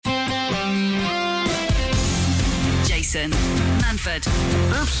Jason Manford.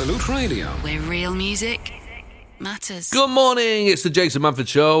 Absolute Radio. Where real music matters. Good morning, it's the Jason Manford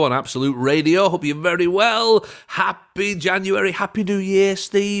Show on Absolute Radio. Hope you're very well. Happy January, Happy New Year,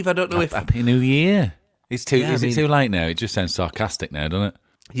 Steve. I don't know if... Happy New Year. Is Yeah, it too late now? It just sounds sarcastic now, doesn't it?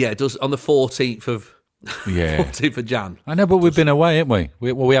 Yeah, it does, on the 14th of... Yeah. 14th of Jan. I know, but we've been away, haven't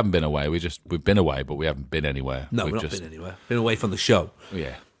we? We haven't been away. We've been away, but we haven't been anywhere. No, we've not been anywhere. Been away from the show.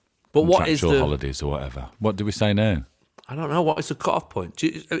 Yeah. But what is Contractual the... holidays or whatever. What do we say now? I don't know, what is the cut-off point? Do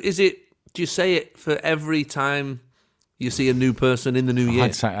you say it for every time you see a new person in the new year?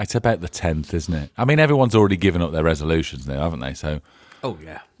 I'd say it's about the 10th, isn't it? I mean, everyone's already given up their resolutions now, haven't they? So Oh,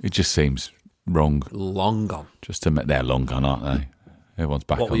 yeah. it just seems wrong. Long gone. Just to they're long gone, aren't they? Everyone's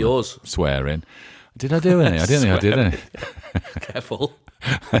back What on were yours? Swearing. Did I do any? I didn't think I did any. Careful.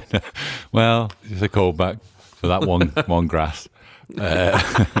 Well, just a callback for that one grass.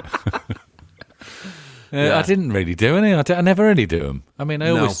 I didn't really do any. I never really do them. I mean, I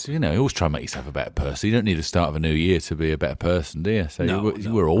always try and make yourself a better person. You don't need the start of a new year to be a better person, do you? So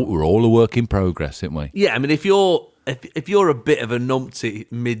we're all a work in progress, aren't we? Yeah, I mean, if you're a bit of a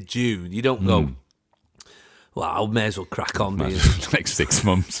numpty mid-June, you don't go, well, I may as well crack on. Next 6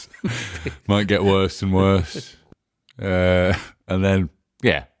 months might get worse and worse, and then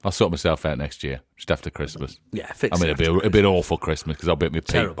I'll sort myself out next year, just after Christmas. Yeah, fix I mean, it'll be an awful Christmas because I'll be at my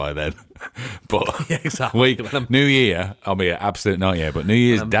peak by then. But Yeah, exactly. New Year, I'll be at absolute nightmare. But New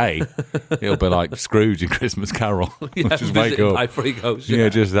Year's Day, it'll be like Scrooge and Christmas Carol. Just wake up. By Free Ghost, Yeah,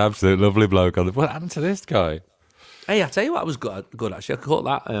 just absolute lovely bloke. What happened to this guy? Hey, I tell you what was good actually. I caught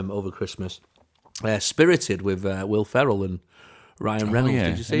that over Christmas. Spirited with Will Ferrell and Ryan Reynolds. Yeah.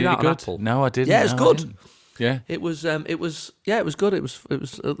 Did you see Any that on good? Apple? No, I didn't. Yeah, it's No, I good. didn't. Yeah, It was good. It was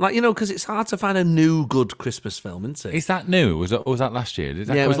like, because it's hard to find a new good Christmas film, isn't it? is that new? Was that last year? Did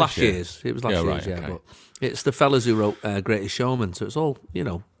that Yeah, it come was out last this year? year's. It was last Yeah, year's, right, yeah. okay. But it's the fellas who wrote Greatest Showman, so it's all,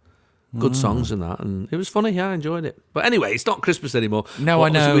 good songs and that, and it was funny. Yeah, I enjoyed it. But anyway, it's not Christmas anymore. No, I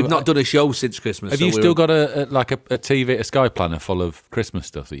know. We've not done a show since Christmas. Have so you still got a TV, a Sky planner full of Christmas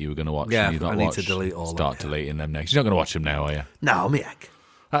stuff that you were going to watch? Yeah, and you've not I need watched? to delete all Start that, yeah. deleting them next. You're not going to watch them now, are you? No, me heck.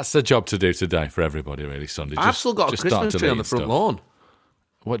 That's the job to do today for everybody, really, Sunday. I've still got a start Christmas tree on the deleting front stuff. lawn.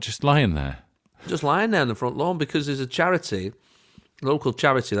 What, just lying there? Just lying there on the front lawn because there's a charity, local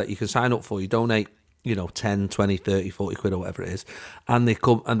charity that you can sign up for. You donate, 10, 20, 30, 40 quid or whatever it is. And they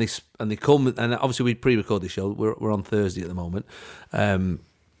come, and obviously we pre-record the show. We're on Thursday at the moment. And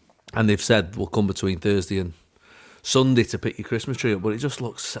they've said we'll come between Thursday and Sunday to pick your Christmas tree up. But it just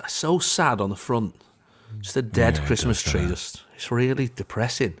looks so sad on the front. Just a dead Yeah, it Christmas does, tree. yeah. It's really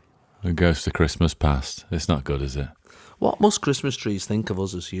depressing. The ghost of Christmas past. It's not good, is it? What must Christmas trees think of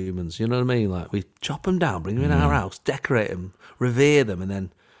us as humans? You know what I mean? Like, we chop them down, bring them in our house, decorate them, revere them, and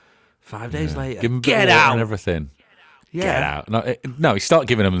then 5 days later, Give them get a bit of water out! and everything. Yeah. Get out. No, you start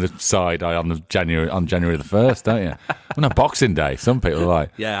giving them the side eye on January the 1st, don't you? On a Boxing Day, some people are like,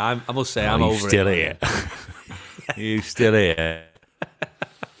 Yeah, I must say, I'm you over still it. here. You still here.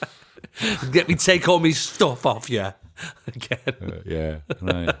 Get me take all my stuff off you again. Yeah.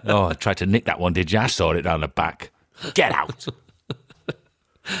 Right. Oh, I tried to nick that one, did you? I saw it down the back. Get out.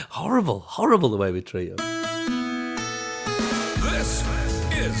 Horrible the way we treat them. This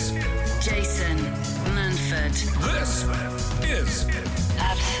is Jason Manford. This is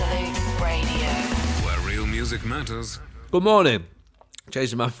Absolute Radio. where real music matters. Good morning.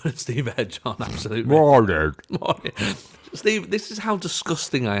 Jason Manford and Steve Edge on Absolute Morning. Morning. Steve, this is how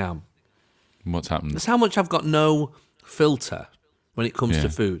disgusting I am. What's happened? That's how much I've got no filter when it comes to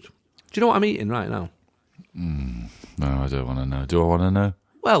food. Do you know what I'm eating right now? No, I don't want to know. Do I want to know?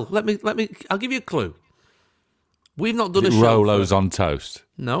 Well, let me. I'll give you a clue. We've not done a show. Rolos on toast.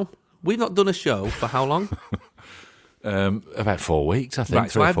 No, we've not done a show for how long? About 4 weeks, I think.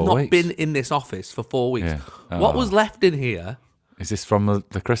 Right, so 3 or I've 4 not weeks. been in this office for 4 weeks. Yeah. What Oh. was left in here, Is this from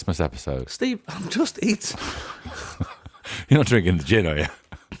the Christmas episode? Steve? I'm just eating. You're not drinking the gin, are you?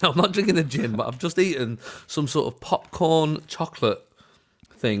 No, I'm not drinking a gin, but I've just eaten some sort of popcorn chocolate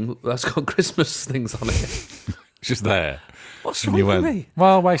thing that's got Christmas things on it. It's just there. What's And wrong you with went, me?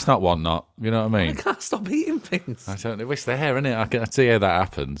 well, waste not, want not. You know what I I mean? can't stop eating things. I don't know. It's there, isn't it? I can see how that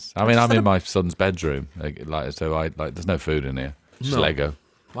happens. I mean, I'm in my son's bedroom, there's no food in here. Just No. Lego.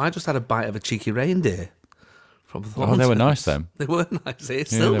 Well, I just had a bite of a cheeky reindeer from Oh, they Thornton's. were nice then. They were nice.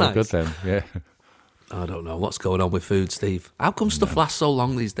 It's Yeah, still they nice. were good then. Yeah. I don't know what's going on with food, Steve. How come stuff lasts so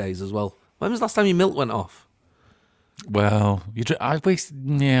long these days as well? When was the last time your milk went off? Well, I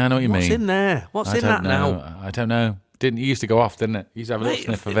know what you What's mean. in there? What's I in don't that know. now? I don't know. Didn't it used to go off, didn't it? You used to have a little Mate,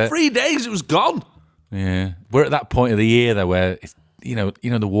 sniff of in it. 3 days it was gone. Yeah. We're at that point of the year though where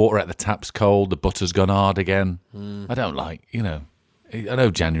the water at the tap's cold, the butter's gone hard again. I don't like, I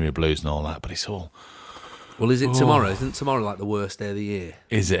know January blues and all that, but it's all... Well, is it tomorrow? Isn't tomorrow like the worst day of the year?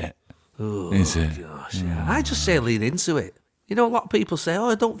 Is it? Oh, Is it? Gosh, yeah. I just say lean into it. A lot of people say,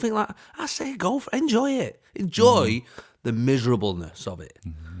 I don't think like... I say go for it. Enjoy it. Enjoy the miserableness of it.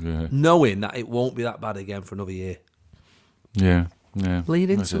 Yeah. Knowing that it won't be that bad again for another year. Yeah. Lean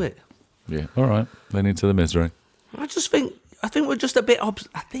into it. Yeah, all right. Lean into the misery. I think we're just a bit... I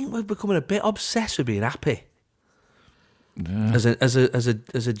think we're becoming a bit obsessed with being happy. Yeah. As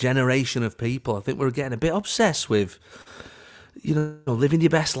a generation of people, I think we're getting a bit obsessed with, living your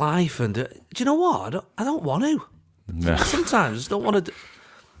best life. And do you know what? I don't want to. No. Sometimes I just don't want to. Do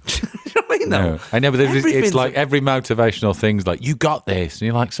you know what I mean? No. I know, but it's like every motivational thing's like, you got this. And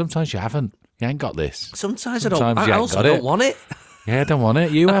you're like, sometimes you haven't. You ain't got this. Sometimes I don't. I also don't want it. Yeah, I don't want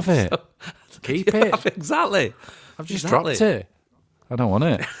it. You have it. Keep it. Exactly. I've just dropped it. I don't want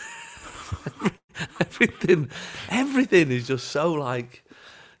it. Everything is just so like,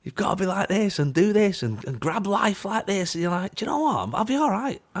 you've got to be like this and do this and grab life like this. And you're like, do you know what? I'll be all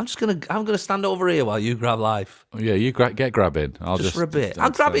right. I'm gonna stand over here while you grab life. Yeah, you get grabbing. I'll just for a bit.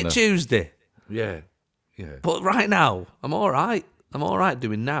 I'll grab it Tuesday. Yeah. But right now, I'm all right. I'm all right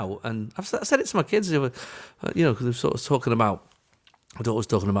doing now. And I said it to my kids. They were, because they're sort of talking about. My daughter was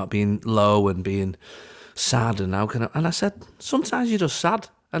talking about being low and being sad, and and I said sometimes you're just sad,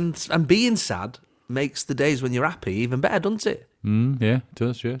 and being sad makes the days when you're happy even better, doesn't it? Yeah, it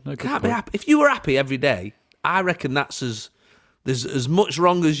does. Yeah, no, can't be happy if you were happy every day. I reckon there's as much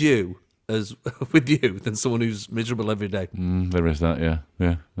wrong as you as with you than someone who's miserable every day. There is that.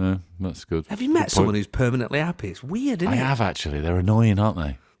 Yeah, that's good. Have you met someone who's permanently happy? It's weird, isn't it? I have actually. They're annoying, aren't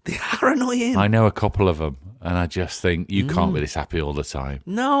they? They are annoying. I know a couple of them, and I just think you can't be this happy all the time.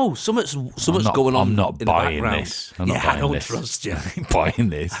 No, something's going on. I'm not in buying the this. I don't trust you. I ain't buying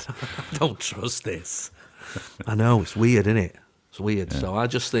this. I don't trust this. I know, it's weird, isn't it? It's weird. Yeah. So I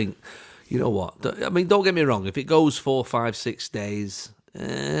just think, you know what? I mean, don't get me wrong. If it goes 4, 5, 6 days,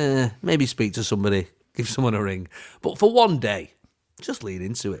 maybe speak to somebody, give someone a ring. But for one day, just lean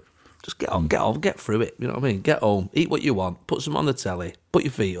into it. Just get on, get through it. You know what I mean? Get home, eat what you want, put some on the telly, put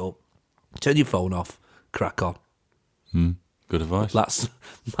your feet up, turn your phone off, crack on. Good advice.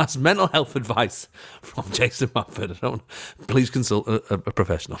 That's mental health advice from Jason Manford. Please consult a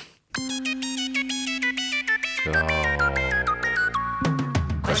professional.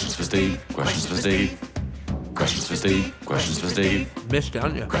 Questions for Steve. Questions for Steve. Questions for Steve. Questions for Steve. Missed it,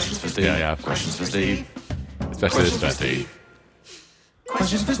 haven't you? Questions for Steve. Yeah. Questions for Steve. Especially this for Steve.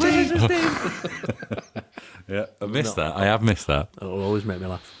 Questions for Steve. Yeah, I missed that. I have missed that. It'll always make me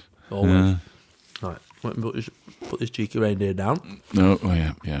laugh. Always. Right, let me put this cheeky reindeer down. No,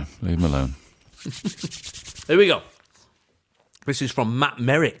 yeah. Leave him alone. Here we go. This is from Matt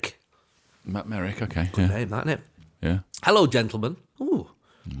Merrick. Matt Merrick, okay. Good name, that, isn't it? Yeah. Hello, gentlemen. Ooh,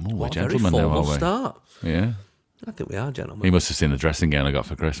 we're what a gentlemen very now, formal are we? start. Yeah. I think we are gentlemen. He must have seen the dressing gown I got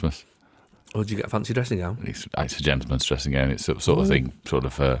for Christmas. Oh, did you get a fancy dressing gown? It's a gentleman's dressing gown. It's sort of thing, sort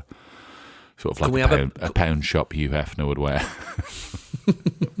of like a pound shop Hugh Hefner would wear.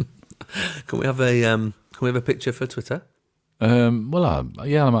 Can we have a picture for Twitter? I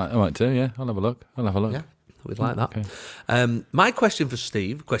might do. Yeah, I'll have a look. Yeah, we'd like that. Okay. My question for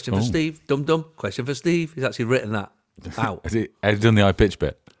Steve. Steve. Dum. Question for Steve. He's actually written that out. Has he done the high pitch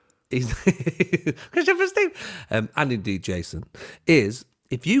bit? Question for Steve. And indeed, Jason, is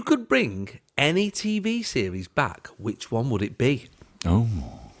if you could bring any TV series back, which one would it be? Oh.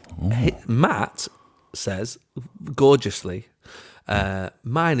 Matt says gorgeously,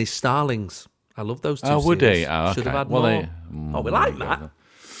 mine is Starlings. I love those two series. Would he? Oh, okay. Should have had more. We like Matt.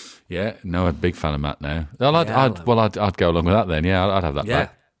 Yeah, no, I'm a big fan of Matt now. I'd go along with that then. Yeah, I'd have that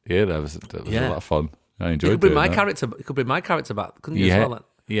back. Yeah, that was a lot of fun. I enjoyed it. It could bring my character back, couldn't you? Yeah, as well?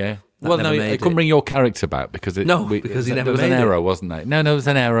 Yeah. Well, no, it couldn't bring your character back because he never made it. There was an error, wasn't there? No, it was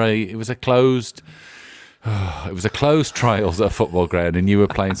an error. It was a closed. It was a closed trials at a football ground, and you were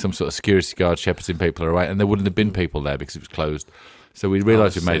playing some sort of security guard shepherding people away, and there wouldn't have been people there because it was closed. So we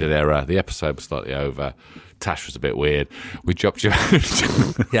realised we made an error. The episode was slightly over. Tash was a bit weird. We dropped you out.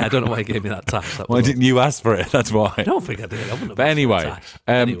 Yeah, I don't know why you gave me that Tash. Why didn't you ask for it? That's why. I don't think I did. But anyway,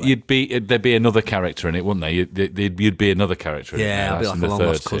 there'd be another character in it, wouldn't there? You'd be another character in it. Yeah, I'd be like a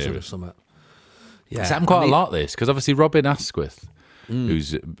long-lost cousin or something. Yeah, it's happened quite a lot, this, because obviously Robin Asquith,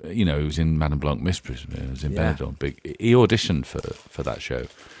 who's in Madame Blanc Mistress, who's in Benidorm, he auditioned for that show.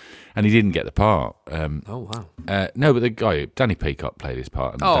 And he didn't get the part. Oh wow! No, but the guy Danny Peacock played his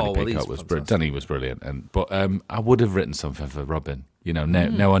part, and Danny Peacock was Danny was brilliant. But I would have written something for Robin.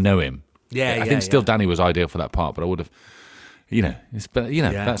 Now I know him. Yeah, I think still Danny was ideal for that part, but I would have.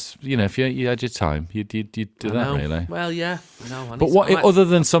 that's if you had your time, you'd do that really. Well, yeah, no. But what other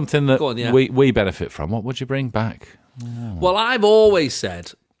than something that we benefit from? What would you bring back? Well, I've always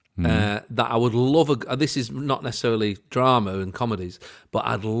said that I would love this is not necessarily drama and comedies, but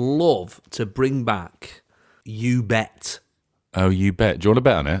I'd love to bring back You Bet. Oh, You Bet. Do you want to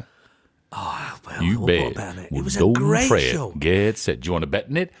bet on it? Oh, well, You bet. Bet on it. It was a great show. Get set. Do you want to bet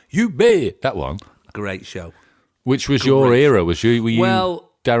on it? You bet. That one. Great show. Which was your era? Were you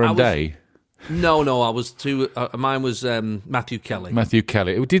Darren Day? No, I was too. Mine was Matthew Kelly. Matthew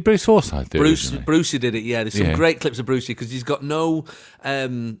Kelly. Did Bruce Forsyth do it? Brucey did it. Yeah, there's some great clips of Brucey because he's got no.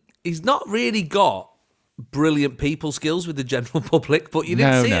 He's not really got brilliant people skills with the general public, but you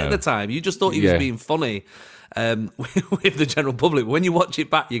didn't see it at the time. You just thought he was being funny with the general public. But when you watch it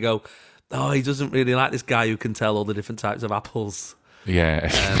back, you go, "Oh, he doesn't really like this guy who can tell all the different types of apples." Yeah.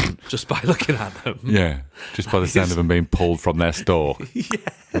 Just by looking at them. Yeah. Just by the sound of them being pulled from their store. Yes.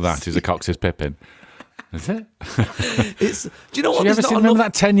 Well, that is a Cox's Pippin. Is it? Do you know what? Did you ever remember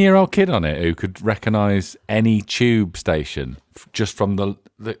that 10-year-old kid on it who could recognise any tube station just from the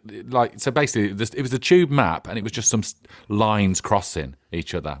so basically it was the tube map and it was just some lines crossing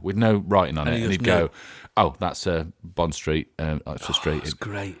each other with no writing on it, and he'd go, "Oh, that's Bond Street. That's the street." It's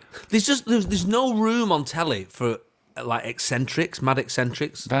great. There's no room on telly for like eccentrics, mad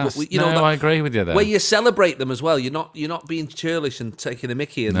eccentrics. I agree with you there. Where you celebrate them as well. You're not being churlish and taking a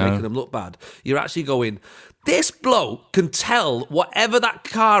mickey and making them look bad. You're actually going, this bloke can tell whatever that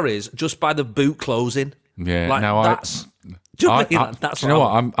car is just by the boot closing. Yeah, that's. Do you know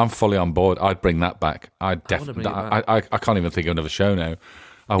what? I'm fully on board. I'd bring that back. I can't even think of another show now.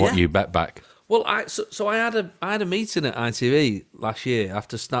 I want You Bet back. Well, I had a meeting at ITV last year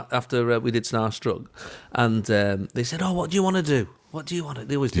after we did Starstruck, and they said, "Oh, what do you want to do? What do you want to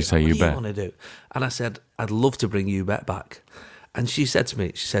do?" Did you say You Bet? What do you want to do? And I said, "I'd love to bring You Bet back." And she said to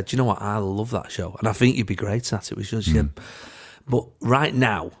me, "Do you know what? I love that show, and I think you'd be great at it." She said, "But right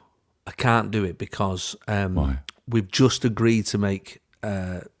now, I can't do it because we've just agreed to make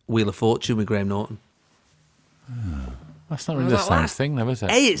Wheel of Fortune with Graham Norton." Oh. That's not really the same thing, though, is it?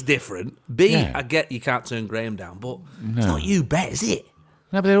 A, it's different. B, I get you can't turn Graham down, but it's not You Bet, is it?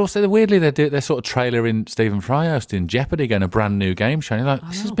 No, but they're also weirdly they're sort of trailering Stephen Fry hosting Jeopardy again, a brand new game show. And you're like,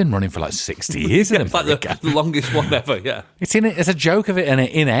 this has been running for like 60 years. It's like the longest one ever. Yeah, it's a joke of it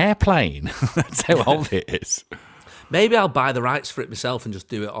in Airplane. That's how old it is. Maybe I'll buy the rights for it myself and just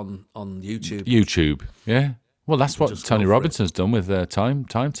do it on YouTube. YouTube, yeah. Well, that's what Tony Robinson's done with Time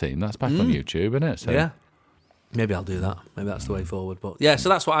Team. That's back on YouTube, isn't it? So. Yeah. Maybe I'll do that. Maybe that's the way forward. But yeah, so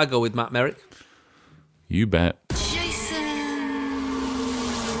that's what I go with, Matt Merrick. You bet. Jason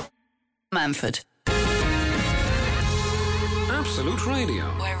Manford. Absolute Radio.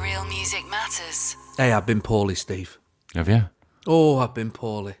 Where real music matters. Hey, I've been poorly, Steve. Have you? Oh, I've been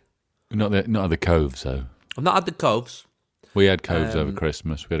poorly. Not at the Coves, though. I've not had the Coves. We had Coves over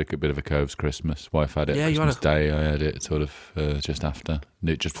Christmas. We had a bit of a Coves Christmas. Wife had it Christmas Day. I had it sort of just after,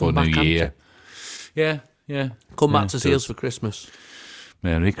 just before New Year. Yeah. Come back to see us for Christmas.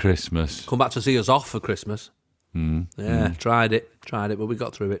 Merry Christmas. Come back to see us off for Christmas. Tried it, but we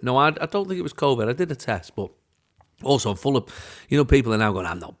got through it. No, I don't think it was COVID. I did a test, but also I'm full of, people are now going,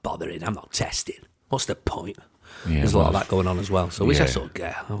 I'm not bothering, I'm not testing. What's the point? Yeah, there's a lot of that going on as well. So which I sort of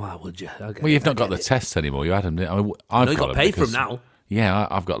get. Oh, why would you? You've not got the tests anymore. You had them. I've got to pay for them now. Yeah,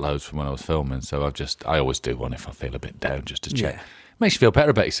 I've got loads from when I was filming, so I always do one if I feel a bit down just to check. Makes you feel better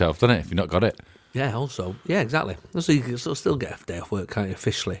about yourself, doesn't it, if you've not got it? Yeah, also. Yeah, exactly. So you can still get a day off work, can't you,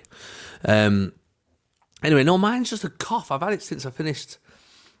 officially? Anyway, no, mine's just a cough. I've had it since I finished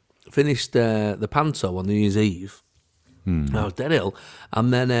the panto on New Year's Eve. I was dead ill.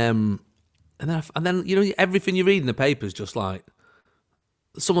 And then everything you read in the paper is just like,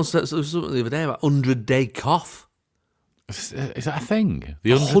 someone said something the other day about 100-day cough. Is that a thing?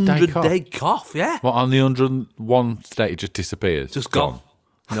 The 100-day cough, yeah. What, on the 101st day it just disappears? Just gone.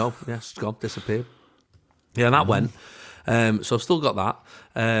 No, it's gone, disappeared. Yeah, and that went. So I've still got that.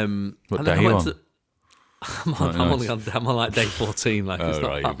 What day are you on? I'm on like day 14. Like, it's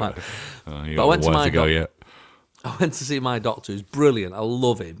not that bad. But I went to my doctor. I went to see my doctor, who's brilliant. I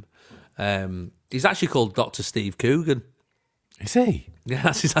love him. He's actually called Dr. Steve Coogan. Is he? Yeah,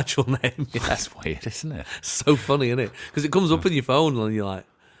 that's his actual name. Yeah. That's weird, isn't it? So funny, isn't it? Because it comes up on your phone and you're like,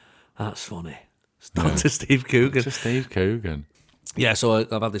 that's funny. It's Dr. Steve Coogan. Dr. Steve Coogan. Yeah, so I've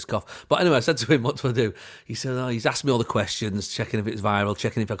had this cough. But anyway, I said to him, what do I do? He said, he's asked me all the questions, checking if it's viral,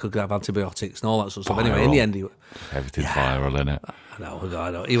 checking if I could have antibiotics and all that sort of stuff. Anyway, in the end, everything's viral, isn't it?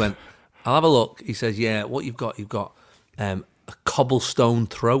 I know. He went, I'll have a look. He says, yeah, what you've got a cobblestone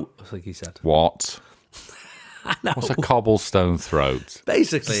throat, I think he said. What? I know. What's a cobblestone throat?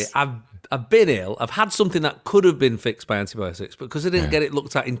 Basically, I've been ill. I've had something that could have been fixed by antibiotics, but because I didn't get it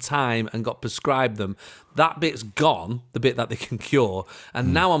looked at in time and got prescribed them, that bit's gone, the bit that they can cure,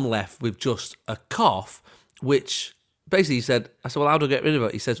 and now I'm left with just a cough, which basically he said, I said, well, how do I get rid of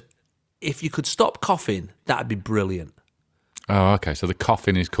it? He says, if you could stop coughing, that'd be brilliant. Oh, okay. So the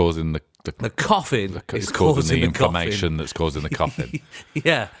coughing is causing the coughing is causing the coughing. inflammation that's causing the coughing.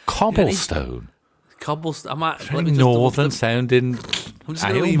 Yeah. Cobblestone. Cobblestone. I might Very northern sounding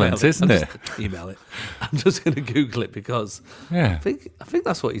ailment, isn't it? Email it. I'm just going to Google it because Yeah. I think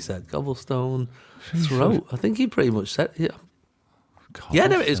that's what he said. Cobblestone throat. I think he pretty much said yeah. Yeah,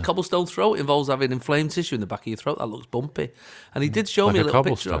 there it is. Cobblestone throat involves having inflamed tissue in the back of your throat that looks bumpy. And he did show Like me a a little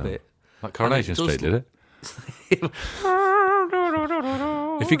picture of cobblestone. it. Like Coronation And it Street, does did it?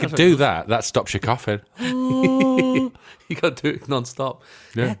 If you could do that, that stops your coughing. You got to do it non-stop.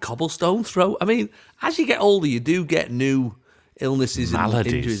 Yeah, cobblestone throat. I mean, as you get older, you do get new illnesses and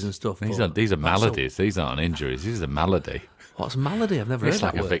injuries and stuff. These are maladies. These aren't injuries. These are malady. What's malady? I've never heard It's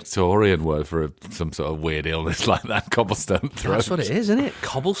that like a word. Victorian word for some sort of weird illness like that. Cobblestone throat. That's what it is, isn't it?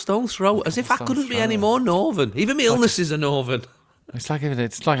 Cobblestone throat. As if I couldn't be throat. any more northern. Even my illnesses are northern. It's like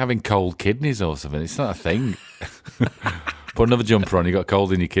having cold kidneys or something. It's not a thing. Put another jumper on. You got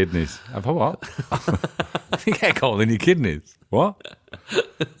cold in your kidneys. Have a what? You get cold in your kidneys. What? Yeah,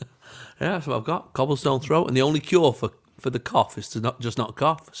 that's what I've got. Cobblestone throat, and the only cure for the cough is to not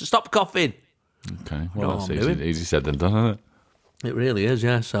cough. So stop coughing. Okay. know Well, what that's I'm doing. easy said than done, isn't it? It really is,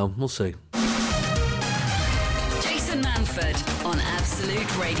 yeah. So we'll see. Jason Manford on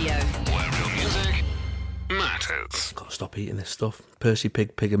Absolute Radio. Where real music matters. Got to stop eating this stuff. Percy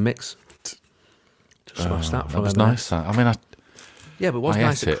pig and mix. Just smashed that That from was M&S. nice. I mean, Yeah, but it was I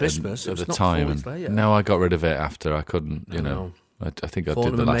nice ate at it Christmas. at It's the not time. 4 weeks later. No, I got rid of it after. I couldn't, you know. I think I did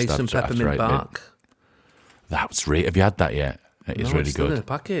Fortnum the and last Mason after peppermint 8 bark. That's really. Have you had that yet? It is No, really it's still in good. a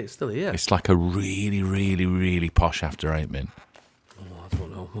packet. It's still here. It's like a really, really, really posh after 8 mint. I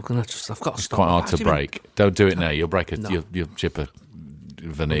don't know. We're gonna just. I've got to It's stop. quite hard How to do you mean- break. Don't do it now. You'll break No. you'll chip a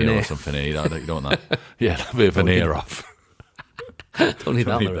veneer Veneer. or something. You don't want that. Yeah, that'll be a veneer off. Don't need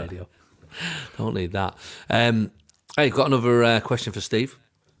that on need the that. radio. Don't need that. Hey, got another question for Steve.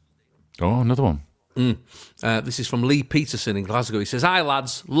 Oh, another one. This is from Lee Peterson in Glasgow. He says, "Hi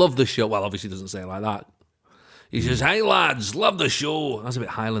lads, love the show." Well, obviously he doesn't say it like that. He says, "Hey lads, love the show." That's a bit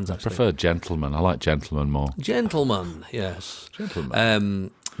Highlands, actually. Prefer gentleman. I like gentleman more. Gentlemen, yes.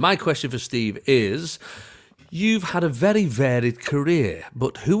 Gentleman. My question for Steve is, you've had a very varied career,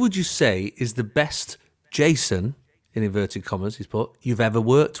 but who would you say is the best Jason, in inverted commas, he's put, you've ever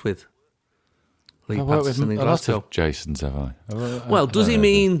worked with? Lee I've worked with Patterson in a lot Glasgow. of Jasons, have I? Well, does he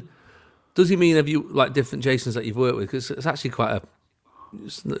mean have you like different Jasons that you've worked with? Because it's actually quite a,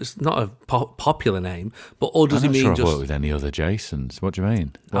 it's not a popular name, but or does I'm he not mean sure I've just? worked with any other Jasons. What do you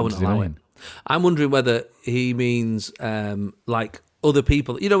mean? I What wouldn't does he allow mean? it. I'm wondering whether he means like other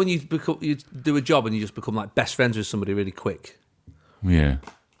people. You know, when you do a job and you just become like best friends with somebody really quick. Yeah.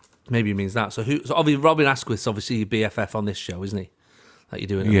 Maybe he means that. So obviously Robin Asquith's obviously your BFF on this show, isn't he? That you're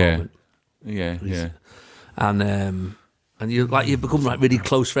doing at the Yeah. moment. Yeah. And you become like really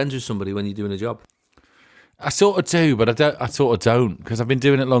close friends with somebody when you're doing a job. I sort of do, but I sort of don't, because I've been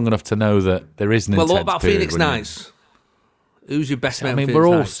doing it long enough to know that there is an Well, intense what about period Phoenix when you- Nights? Who's your best mate? I mean, on we're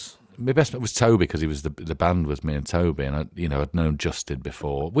all. Phoenix Nights? My best mate was Toby, because he was the band was me and Toby, and I'd known Justin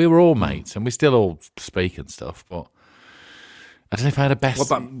before. We were all mates, and we still all speak and stuff. But I don't know if I had a best.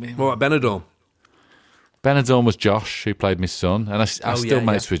 What about Benidorm? Benidorm was Josh, who played my son, and I still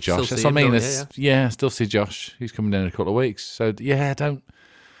mates with Still Josh. see That's what I him, mean. don't It's- you? yeah, I still see Josh. He's coming down in a couple of weeks. So yeah, I don't know.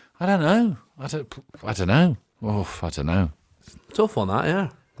 I don't know. Oh, I don't know. Tough on that, yeah.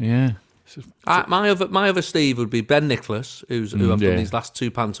 Yeah. My other Steve would be Ben Nicholas, who I've done yeah. these last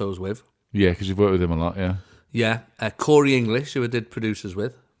 2 pantos with. Yeah, because you've worked with him a lot. Yeah. Yeah, Corey English, who I did producers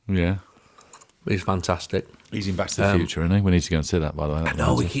with. Yeah. He's fantastic. He's in Back to the Future, isn't he? We need to go and see that, by the way. I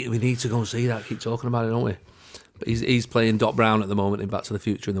know, we need to go and see that. Keep talking about it, don't we? But he's playing Doc Brown at the moment in Back to the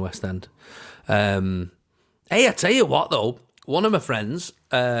Future in the West End. Hey, I tell you what, though. One of my friends,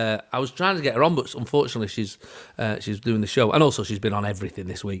 I was trying to get her on, but unfortunately she's doing the show. And also she's been on everything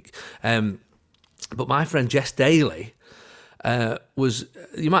this week. But my friend Jess Daly was,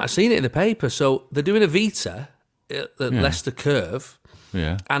 you might have seen it in the paper, so they're doing Evita at Leicester Curve.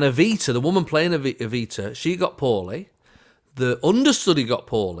 Yeah. And Evita, the woman playing Evita, she got poorly. The understudy got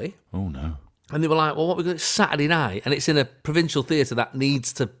poorly. Oh, no. And they were like, well, what we're going to Saturday night? And it's in a provincial theatre that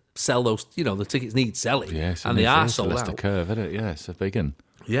needs to sell those, the tickets need selling. Yeah, it's and they are sold Leicester out. Curve, isn't it? Yeah, it's a big one.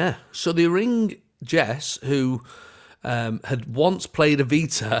 Yeah. So they ring Jess, who had once played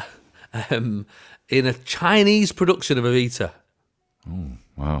Evita in a Chinese production of Evita. Oh,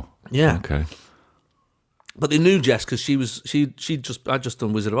 wow. Yeah. Okay. But they knew Jess because I just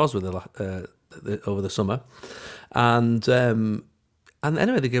done Wizard of Oz with her over the summer, and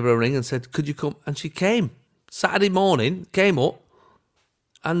anyway they gave her a ring and said, "Could you come?" And she came Saturday morning, came up,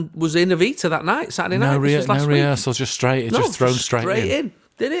 and was in Evita that night. Saturday night. No rehearsal, just straight. Just thrown straight in.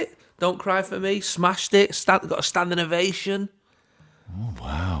 Did it? Don't Cry for Me. Smashed it. Got a standing ovation. Oh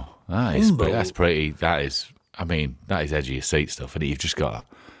wow, that's pretty. That is edge of your seat stuff, and you've just got.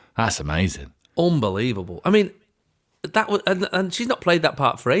 That's amazing. Unbelievable. I mean, that was, and she's not played that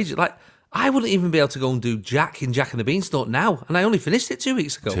part for ages. Like, I wouldn't even be able to go and do Jack in Jack and the Beanstalk now, and I only finished it 2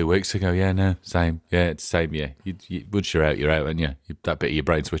 weeks ago. 2 weeks ago, yeah, no, same. Yeah, it's same, yeah. Once you're out, aren't you? That bit of your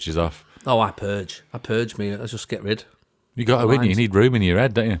brain switches off. Oh, I purge me. I just get rid. You got to win. You need room in your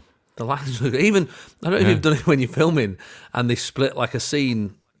head, don't you? The lines, even, I don't know if you've done it when you're filming, and they split like a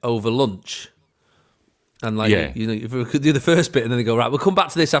scene over lunch. And if we could do the first bit and then they go, right, we'll come back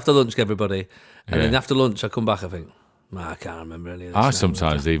to this after lunch, everybody. And then after lunch, I come back, I think, I can't remember any of this. I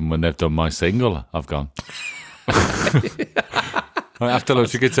sometimes, even when they've done my single, I've gone. After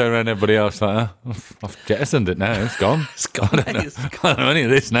lunch, you could turn around everybody else like, I've jettisoned it now, it's gone. It's gone. I don't know any of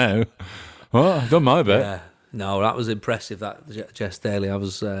this now. Well, I've done my bit. Yeah. No, that was impressive, that Jess Daly. I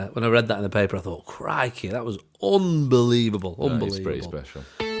was, when I read that in the paper, I thought, crikey, that was unbelievable. It's pretty special.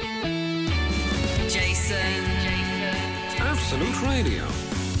 Absolute Radio.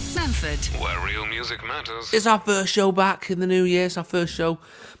 Manford. Where real music matters. It's our first show back in the new year. It's our first show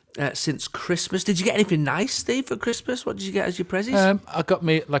since Christmas. Did you get anything nice, Steve, for Christmas? What did you get as your presents? I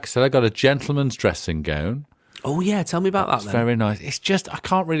got a gentleman's dressing gown. Oh, yeah, tell me about that then. Very nice. It's just, I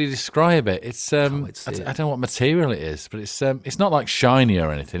can't really describe it. It's I don't know what material it is, but it's not like shiny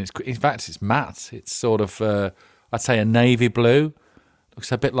or anything. In fact, it's matte. It's sort of, I'd say a navy blue.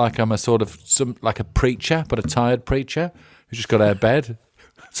 Looks a bit like I'm like a preacher, but a tired preacher who's just got out of bed.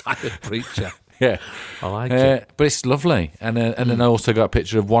 Tired preacher. Yeah. I like it. But it's lovely. And then I also got a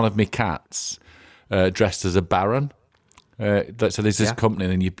picture of one of my cats dressed as a baron. So there's this company,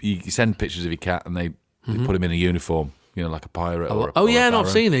 and then you send pictures of your cat, and they put him in a uniform, like a pirate. No, I've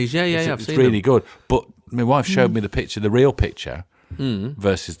seen these. Yeah, I've seen them. It's really good. But my wife showed me the real picture,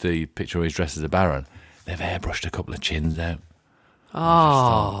 versus the picture where he's dressed as a baron. They've airbrushed a couple of chins out.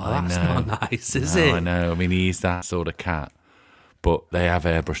 Oh, that's not nice, is it? I know. I mean, he's that sort of cat. But they have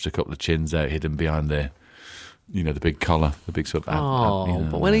airbrushed a couple of chins out, hidden behind the big collar, the big sort of...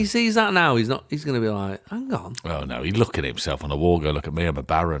 but when he sees that now, he's going to be like, hang on. Oh, no, he'd look at himself on the wall, go, look at me, I'm a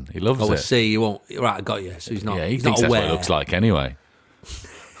baron. He loves it. I see, you won't... Right, I got you. So he's not he he's thinks not aware. That's what it looks like anyway.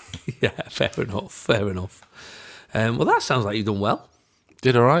 Yeah, fair enough. Well, that sounds like you've done well.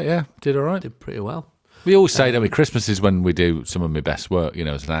 Did all right, yeah. Did all right. Did pretty well. We always say, don't we, Christmas is when we do some of my best work,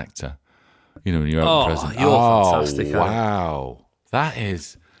 as an actor. When you're open present. You're fantastic. Wow.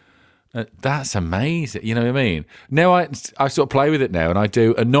 That's amazing. You know what I mean? Now I sort of play with it now, and I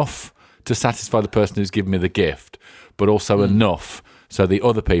do enough to satisfy the person who's given me the gift, but also enough so the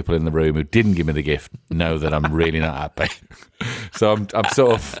other people in the room who didn't give me the gift know that I'm really not happy. So I'm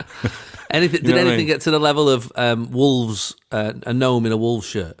sort of... Did anything get to the level of wolves, a gnome in a wolf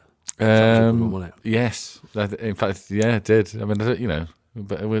shirt? Yes. In fact, yeah, it did. I mean,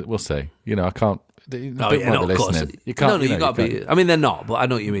 but we'll see. I can't... of course. You can't. You got to be. I mean, they're not, but I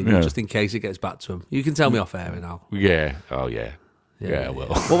know what you mean. Yeah. Just in case it gets back to them, you can tell me off air now. Yeah. Oh, yeah. Yeah, I will.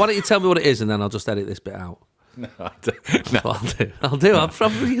 Well, why don't you tell me what it is, and then I'll just edit this bit out. No, I'll do. I'll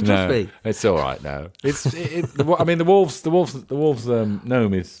probably trust me. It's all right now. The wolves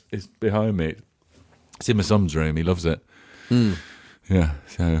gnome is behind me. It's in my son's room. He loves it. Yeah.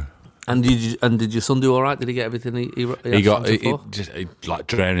 So. And did your son do all right? Did he get everything he got? He like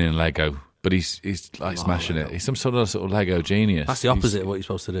drowning in Lego. But he's like smashing it. He's some sort of Lego genius. That's the opposite of what you're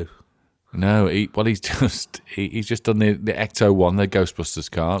supposed to do. No, he's just done the Ecto one, the Ghostbusters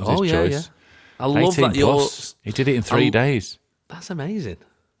car. It was his choice. Yeah. I love that he did it in 3 days. That's amazing.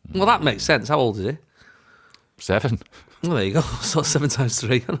 Well, that makes sense. How old is he? 7. Well, there you go. So 7 times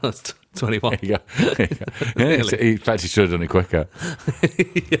 3. That's 21. There you go. Really? In fact, he should have done it quicker.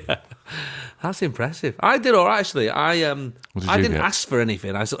 Yeah. That's impressive. I did all right, actually. I didn't ask for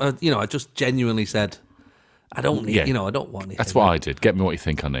anything. I just genuinely said, I don't need, I don't want anything. That's what I did. Get me what you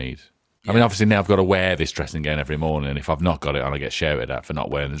think I need. Yeah. I mean, obviously now I've got to wear this dressing gown every morning, and if I've not got it, I get shouted at for not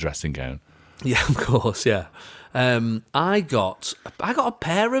wearing the dressing gown. Yeah, of course, yeah. I got a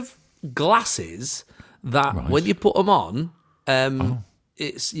pair of glasses that when you put them on,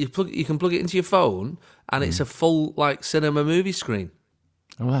 you can plug it into your phone, and it's a full cinema movie screen.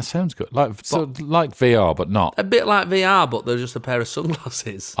 Well, that sounds good. Like VR, but not. A bit like VR, but they're just a pair of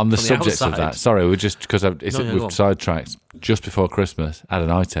sunglasses. On the subject outside. of that, sorry, we're just because we've sidetracked. Just before Christmas, had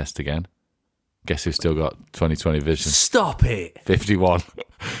an eye test again. Guess who's still got 20/20 vision? Stop it. 51.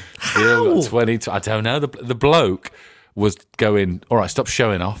 How? Got 20. I don't know. The bloke was going, all right, stop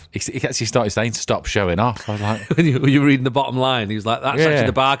showing off. He actually started saying, stop showing off. I was like, when you were reading the bottom line, he was like, that's actually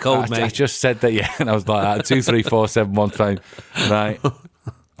the barcode, mate. I just said that, and I was like, 2, 3, 4, 7, 1, 2, right.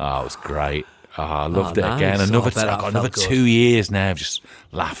 Oh, it was great. Oh, I loved it again. I've got another 2 years now of just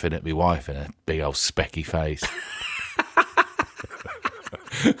laughing at my wife in a big old specky face.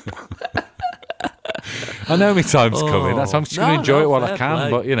 I know my time's coming. I'm just going to enjoy it while I can,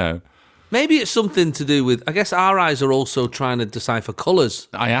 but, Maybe it's something to do with, I guess our eyes are also trying to decipher colours.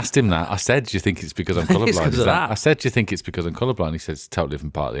 I asked him that. I said, do you think it's because I'm colourblind? I said, do you think it's because I'm colourblind? He said, it's a totally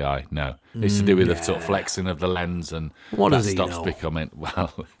different part of the eye. No. It's to do with the sort of flexing of the lens and that stops becoming,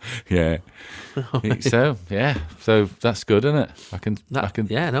 well, yeah. So that's good, isn't it? I can.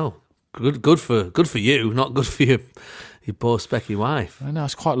 Yeah, no. Good for you, not good for your poor specky wife. I know. I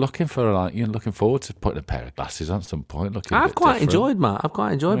was quite looking forward to putting a pair of glasses on at some point. I've quite enjoyed mine. I've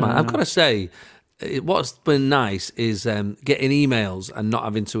got to say, what's been nice is getting emails and not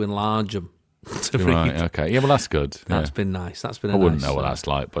having to enlarge them. Right. Okay. Yeah. Well, that's good. That's been nice. That's been. I wouldn't know what that's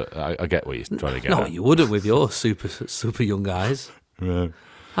like, but I get what you're trying to get. No, you wouldn't with your super young eyes. Right.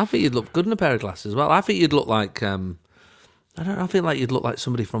 I think you'd look good in a pair of glasses as well. I think you'd look like I feel like you'd look like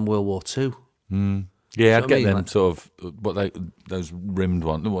somebody from World War II. Yeah, I'd get them sort of those rimmed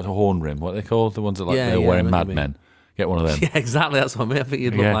ones, horn rim, what are they called? The ones that they're wearing Mad Men. Get one of them. Yeah, exactly. That's what I mean. I think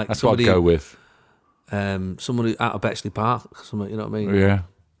you'd look like that's somebody. What I'd go with. Someone who out of Bexley Park. Something, you know what I mean? Yeah.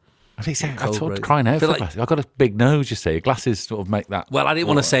 I thought crying out for glasses. I've got a big nose, you see. Glasses sort of make that. Well, I didn't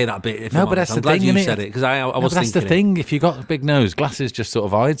want to say that bit. But that's the thing. You said it because I was thinking. That's the thing. If you got a big nose, glasses just sort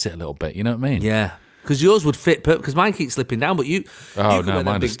of hides it a little bit. You know what I mean? Yeah. Because yours would fit, because mine keeps slipping down, but you... Oh, no,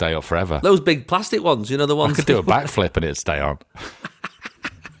 mine would stay up forever. Those big plastic ones, the ones... I could do a backflip and it'd stay on.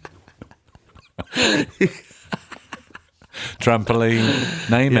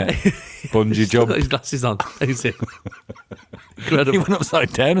 Trampoline, name it. Bungee jump. Got his glasses on. Incredible. He went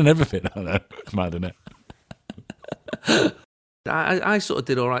upside down and everything. I know. It's mad, isn't it? I sort of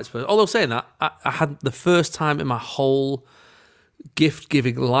did all right. Although saying that, I had the first time in my whole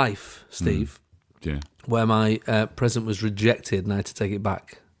gift-giving life, Steve... Yeah. Where my present was rejected and I had to take it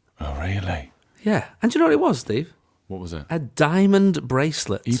back. Oh, really? Yeah. And do you know what it was, Steve? What was it? A diamond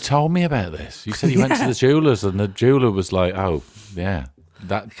bracelet. You told me about this. You said you went to the jewellers and the jeweller was like, oh, yeah,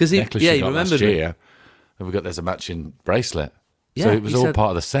 that necklace you got last year, there's a matching bracelet. Yeah, so it was all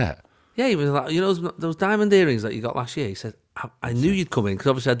part of the set. Yeah, he was like, those diamond earrings that you got last year? He said, I knew you'd come in because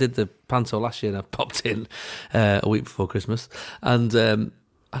obviously I did the panto last year and I popped in a week before Christmas. And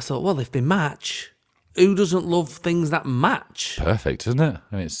I thought, well, if they match... Who doesn't love things that match? Perfect, isn't it?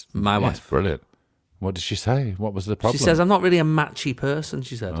 I mean, it's my wife. It's brilliant. What did she say? What was the problem? She says, I'm not really a matchy person,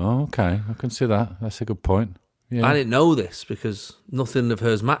 she said. Oh, okay. I can see that. That's a good point. Yeah. I didn't know this because nothing of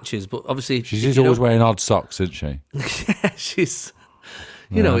hers matches, but obviously... She's always wearing odd socks, isn't she? Yeah, she's...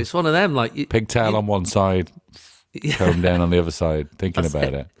 You know, it's one of them, like... Pigtail on one side, comb down on the other side, thinking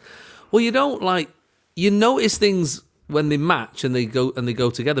about it. Well, you don't, you notice things... when they match and they go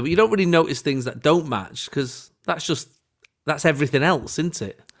together, but you don't really notice things that don't match because that's everything else, isn't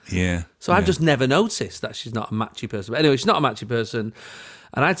it? Yeah. So I've just never noticed that she's not a matchy person. But anyway, she's not a matchy person,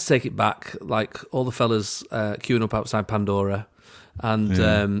 and I had to take it back, like all the fellas queuing up outside Pandora, and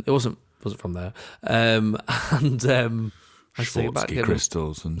it wasn't from there. And I had to take it back,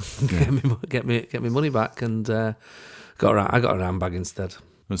 crystals, and get me money back, and I got a handbag instead.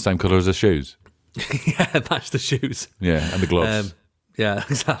 The same colour as the shoes. Yeah, match the shoes. Yeah, and the gloves. Yeah,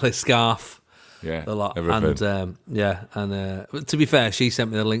 exactly. Scarf. Yeah, a lot. Everything. And to be fair, she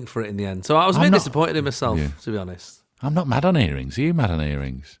sent me the link for it in the end. So I was a bit disappointed in myself, to be honest. I'm not mad on earrings. Are you mad on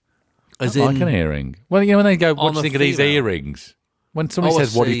earrings? I like an earring. Well, when they go, what do you think of these earrings? When somebody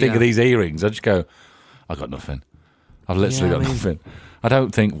says, what do you think of these earrings? I just go, I got nothing. I've literally got nothing. I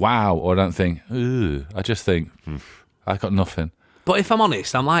don't think, wow, or I don't think, ooh. I just think, I got nothing. But if I'm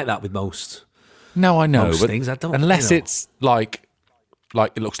honest, I'm like that with most. No, I know. Most but things I don't. Unless it's like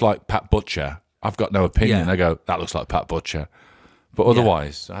it looks like Pat Butcher, I've got no opinion. I go, that looks like Pat Butcher. But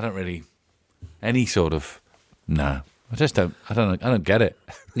otherwise, I don't really any sort of no. I just don't. I don't get it.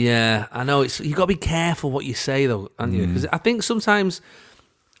 Yeah, I know. You got to be careful what you say though, aren't you? Because I think sometimes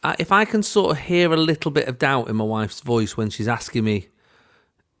if I can sort of hear a little bit of doubt in my wife's voice when she's asking me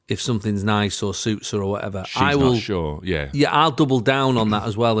if something's nice or suits her or whatever, I will. Not sure. Yeah. Yeah, I'll double down on that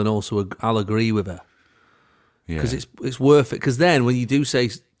as well, and also I'll agree with her. because it's worth it. Because then when you do say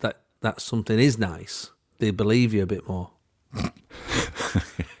that something is nice, they believe you a bit more. Do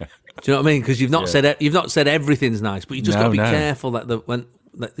you know what I mean? Because you've not said everything's nice, but you just got to be careful that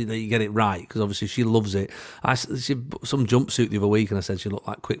you get it right. Because obviously she loves it. She bought some jumpsuit the other week, and I said she looked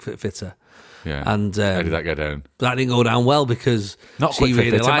like Quick Fit Fitter. Yeah. And how did that go down? That didn't go down well because not she Quick Fit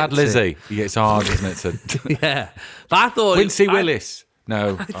really Fitter, liked Mad Lizzie. It's hard, isn't it? Yeah, but I thought Quincy Willis.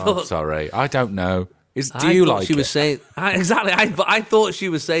 No, sorry, I don't know. Do you like she it? was saying exactly. But I thought she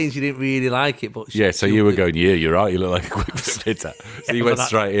was saying she didn't really like it. But so you were going, yeah, you're right. You look like a Quick Fit Fitter. So you went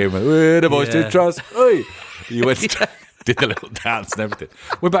straight in. Went, the boys do trust. Oi. You went straight. Did the little dance and everything.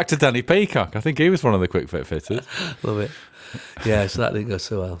 We're back to Danny Peacock. I think he was one of the Quick Fit Fitters. Love it. Yeah, so that didn't go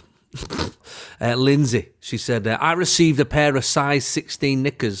so well. Lindsay, she said, I received a pair of size 16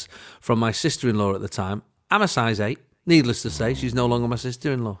 knickers from my sister-in-law at the time. I'm a size 8. Needless to say, she's no longer my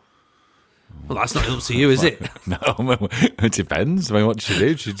sister-in-law. Well, that's not up to you, is it? No, it depends. I mean, what did she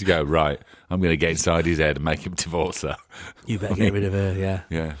do? She'd go, right, I'm going to get inside his head and make him divorce her. You better get rid of her, yeah.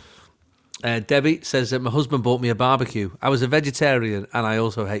 Yeah. Debbie says that my husband bought me a barbecue. I was a vegetarian and I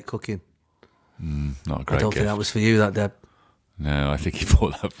also hate cooking. Not a great I don't gift. think that was for you, that, Deb. No, I think he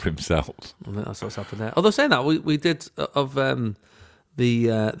bought that for himself. I think that's what's happened there. Although saying that, we did, of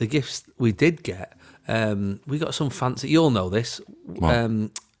the gifts we did get, we got some fancy, you'll know this.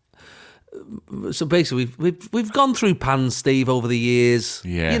 So basically, we've gone through pans, Steve, over the years.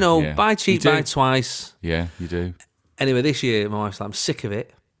 Yeah, buy cheap, buy twice. Yeah, you do. Anyway, this year, my wife's like, I'm sick of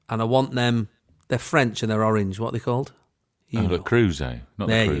it, and I want them. They're French and they're orange. What are they called? The Crusoe. Not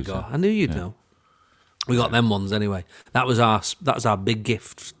there the Crusoe. You go. I knew you'd know. We got them ones anyway. That was our big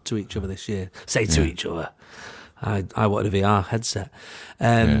gift to each other this year. To each other. I wanted a VR headset.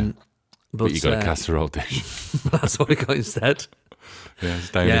 But you got a casserole dish. That's what we got instead. Yeah,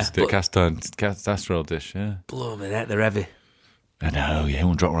 stainless cast iron casserole dish, yeah. Blooming heck, they're heavy. I know, you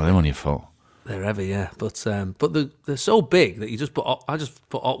won't drop one of them on your foot. They're heavy, yeah. But they're so big that you just I just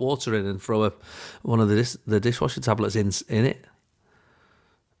put hot water in and throw one of the dishwasher tablets in it.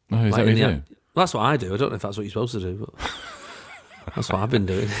 Oh, is that what you do? That's what I do. I don't know if that's what you're supposed to do, but that's what I've been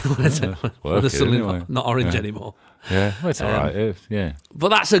doing. When it's suddenly not orange anymore. Yeah, well, it's all right. Yeah, but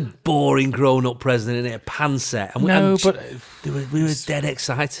that's a boring grown-up present, isn't it? A pan set. And we were dead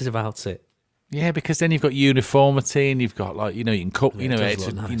excited about it. Yeah, because then you've got uniformity, and you've got you can cook. Nice.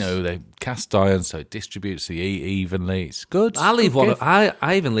 They cast iron, so it distributes the heat evenly. It's good. I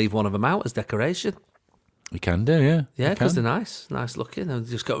even leave one of them out as decoration. You can do, yeah. Yeah, because they're nice looking. And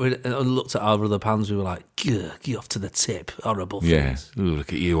just got rid of, and looked at our other pans. We were like, get off to the tip, horrible things. Yeah,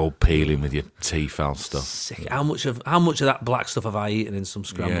 look at you all peeling with your teeth and stuff. Sick. How much of that black stuff have I eaten in some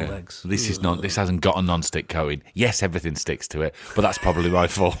scrambled eggs? This hasn't got a non-stick coating. Yes, everything sticks to it, but that's probably my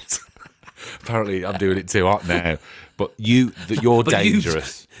fault. Apparently, I'm doing it too hot now. But you're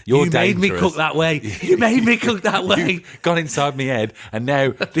dangerous. You made me cook that way. You made me cook that way. You've gone inside my head, and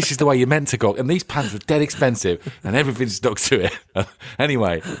now this is the way you're meant to cook. And these pans were dead expensive, and everything's stuck to it.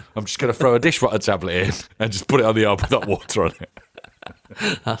 Anyway, I'm just going to throw a dishwater tablet in and just put it on the hob with hot water on it.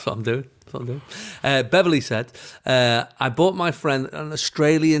 That's what I'm doing. Beverly said, I bought my friend an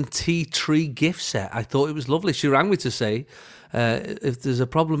Australian tea tree gift set. I thought it was lovely. She rang me to say if there's a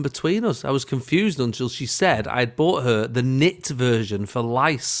problem between us. I was confused until she said I'd bought her the knit version for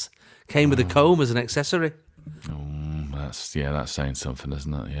lice. Came with a comb as an accessory. That's saying something,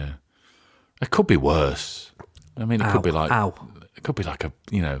 isn't it? Yeah. It could be worse. I mean, it could be like a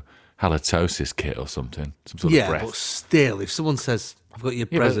halitosis kit or something. Some sort of breath. But still, if someone says, I've got your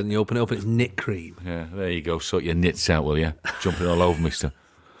present, and you open it up, it's knit cream. Yeah, there you go. Sort your knits out, will you? Jumping all over me still.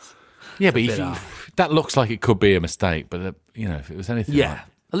 Yeah, but that looks like it could be a mistake, but if it was anything like...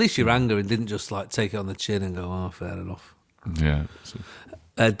 At least you rang her and didn't just take it on the chin and go, fair enough. Yeah.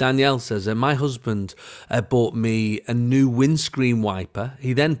 Danielle says, my husband bought me a new windscreen wiper.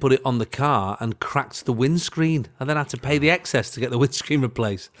 He then put it on the car and cracked the windscreen. I then had to pay the excess to get the windscreen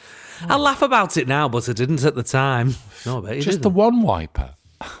replaced. I laugh about it now, but I didn't at the time. No, I bet you just the one wiper?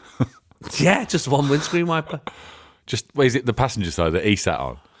 Yeah, just one windscreen wiper. Is it the passenger side that he sat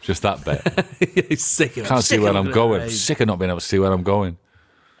on? Just that bit? He's sick of it. Can't see where I'm going. Sick of not being able to see where I'm going.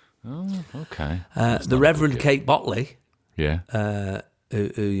 Oh, okay. The Reverend Kate Botley, who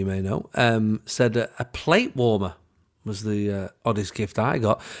you may know, said a plate warmer was the oddest gift I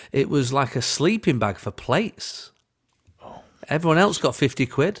got. It was like a sleeping bag for plates. Oh. Everyone else got 50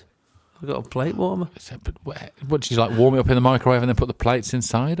 quid. I got a plate warmer. But what did you warm it up in the microwave and then put the plates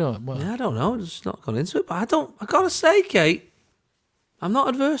inside? Or what? Yeah, I don't know. I've just not gone into it. But I got to say, Kate, I'm not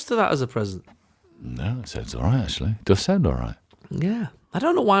adverse to that as a present. No, it sounds all right, actually. It does sound all right. Yeah. I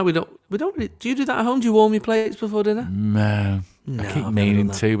don't know why we don't. We don't. Do you do that at home? Do you warm your plates before dinner? No. I keep meaning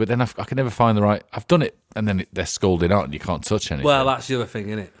to, but then I can never find the right. I've done it, and then they're scalding out, and you can't touch anything. Well, that's the other thing,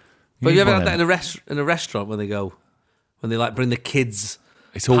 isn't it? But you ever had that in a restaurant when they like bring the kids?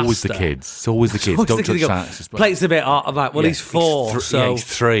 It's always the kids. It's always the kids. Don't touch that. Plate's a bit hot. I'm like, well, he's 4, so he's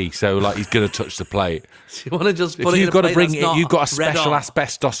 3, so like he's going to touch the plate. So you want to just put if it you've in got a to plate bring it, you've got a special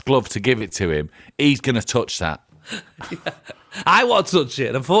asbestos glove to give it to him. He's going to touch that. I want to touch it,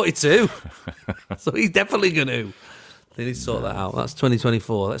 and I'm 42, so he's definitely going to. They need to sort that out. That's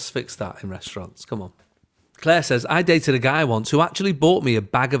 2024. Let's fix that in restaurants. Come on. Claire says, I dated a guy once who actually bought me a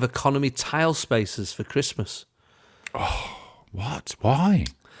bag of economy tile spacers for Christmas. Oh, what? Why?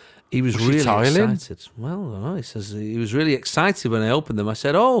 He was really excited. Well, I don't know. He says he was really excited when I opened them. I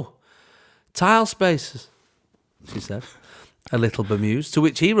said, oh, tile spacers, she said, a little bemused, to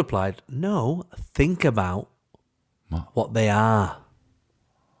which he replied, no, think about what they are.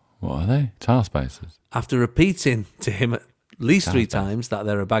 What are they? Tile spacers? After repeating to him at least 3 times that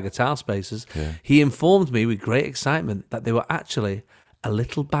they're a bag of tile spacers, he informed me with great excitement that they were actually a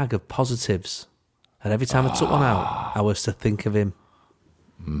little bag of positives. And every time I took one out, I was to think of him.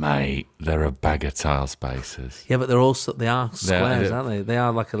 Mate, they're a bag of tile spacers. Yeah, but they are squares, aren't they? They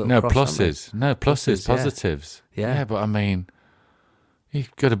are like a little pluses. No, pluses, positives. Yeah, but I mean, you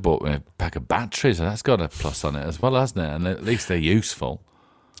could have bought a pack of batteries, and that's got a plus on it as well, hasn't it? And at least they're useful.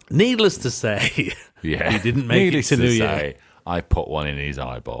 Needless to say, he didn't make it to New Year. I put one in his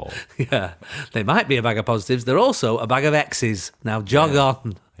eyeball. Yeah, they might be a bag of positives. They're also a bag of X's. Now jog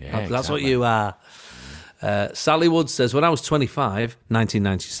on. Yeah, that's what you are. Sally Wood says, when I was 25,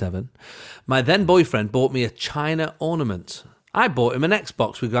 1997, my then boyfriend bought me a China ornament. I bought him an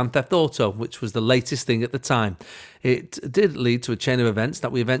Xbox with Grand Theft Auto, which was the latest thing at the time. It did lead to a chain of events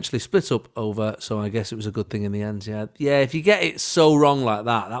that we eventually split up over, so I guess it was a good thing in the end. Yeah, if you get it so wrong like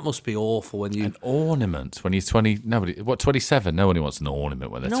that must be awful when you... An ornament when you're 20... 27? Nobody wants an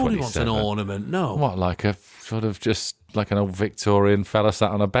ornament when they're 27. Nobody wants an ornament, no. What, like a sort of just like an old Victorian fella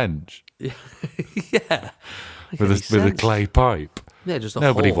sat on a bench? Yeah. With a clay pipe? Yeah, just a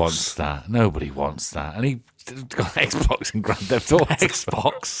Nobody horse. wants that. Nobody wants that. And he got an Xbox and Grand Theft Auto.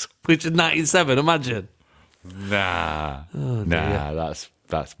 Xbox, which is 97, imagine. Nah,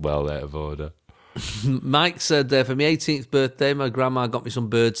 that's well out of order. Mike said, for my 18th birthday, my grandma got me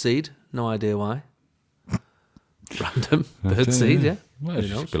some birdseed. No idea why. Random birdseed, yeah. Well, it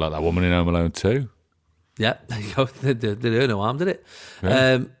should be like that woman in Home Alone 2. Yeah, there you go. Did her no harm, did it?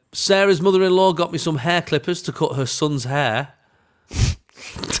 Yeah. Sarah's mother-in-law got me some hair clippers to cut her son's hair.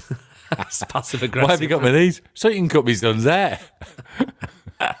 That's passive-aggressive. Why have you got me these? So you can cut my son's hair.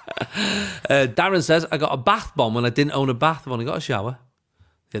 Darren says, I got a bath bomb when I didn't own a bath. I've only got a shower.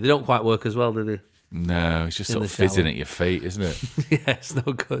 Yeah, they don't quite work as well, do they? No, it's just sort of fizzing at your feet, isn't it? Yeah, it's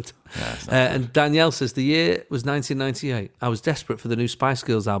no good. And Danielle says, the year was 1998. I was desperate for the new Spice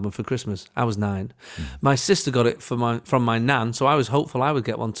Girls album for Christmas. I was 9. My sister got it from my nan, so I was hopeful I would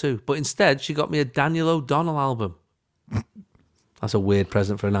get one too. But instead, she got me a Daniel O'Donnell album. That's a weird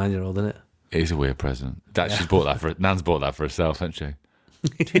present for a 9-year-old, isn't it? It is a weird present. She's bought that for Nan's bought that for herself, hasn't she?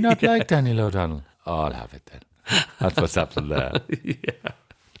 Do you not like Daniel O'Donnell? Oh, I'll have it then. That's what's happened there. Yeah.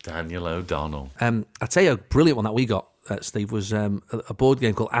 Daniel O'Donnell. I'll tell you a brilliant one that we got, Steve, was a board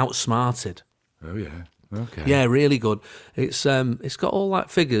game called Outsmarted. Oh, yeah. Okay. Yeah, really good. It's got all like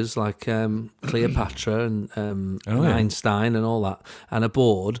figures like Cleopatra and Einstein and all that, and a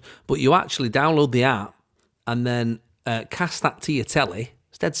board. But you actually download the app and then cast that to your telly.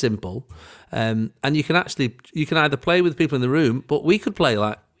 It's dead simple, and you can either play with people in the room, but we could play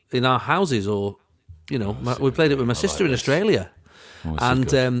like in our houses, or we played it with my sister in Australia.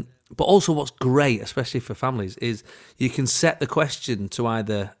 And but also what's great, especially for families, is you can set the question to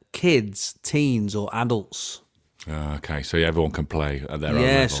either kids, teens, or adults. Okay, so everyone can play at their own level.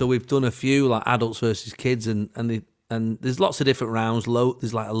 Yeah, so we've done a few like adults versus kids, and there's lots of different rounds.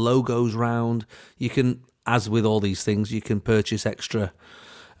 There's like a logos round. You can, as with all these things, you can purchase extra.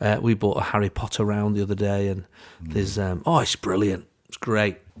 We bought a Harry Potter round the other day, and there's it's brilliant. It's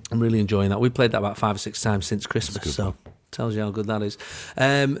great. I'm really enjoying that. We played that about 5 or 6 times since Christmas, so. Tells you how good that is.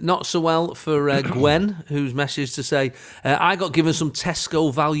 Not so well for Gwen, who's messaged to say, I got given some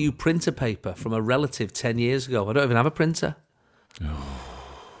Tesco value printer paper from a relative 10 years ago. I don't even have a printer. Oh,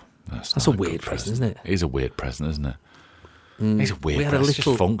 that's a weird present, isn't it? It is a weird present, isn't it? It's a weird present. It's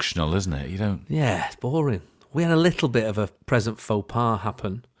just functional, isn't it? You don't. Yeah, it's boring. We had a little bit of a present faux pas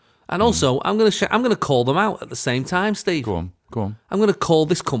happen. And also, I'm going to call them out at the same time, Steve. Go on. I'm going to call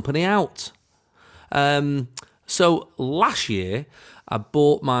this company out. So last year, I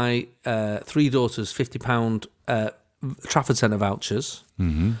bought my 3 daughters £50 Trafford Centre vouchers.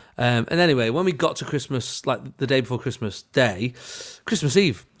 Mm-hmm. And anyway, when we got to Christmas, like the day before Christmas Day, Christmas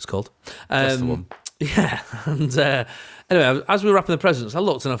Eve, it's called. That's the one. Yeah, and anyway, as we were wrapping the presents, I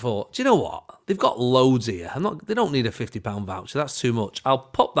looked and I thought, do you know what? They've got loads here. They don't need a £50 voucher. That's too much. I'll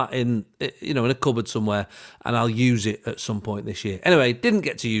pop that in a cupboard somewhere, and I'll use it at some point this year. Anyway, didn't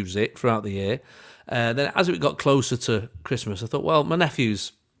get to use it throughout the year. Then, as it got closer to Christmas, I thought, well, my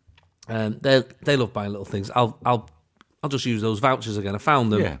nephews, they love buying little things. I'll just use those vouchers again. I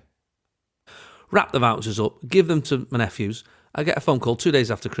found them. Yeah. Wrap the vouchers up, give them to my nephews. I get a phone call 2 days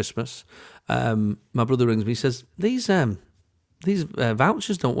after Christmas. My brother rings me. He says, These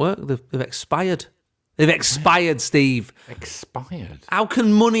vouchers don't work. They've expired. They've expired, Steve. Expired? How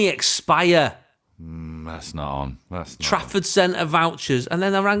can money expire? That's not on. That's not Trafford Centre vouchers. And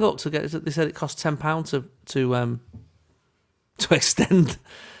then I rang up to get. They said it cost £10 to extend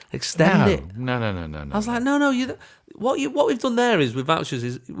it. No. I was like, no. What we've done there is with vouchers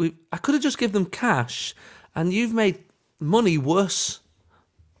is I could have just given them cash, and you've made money worse.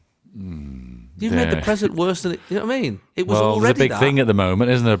 You've made the present worse than it. You know what I mean? It was already there's a big thing at the moment,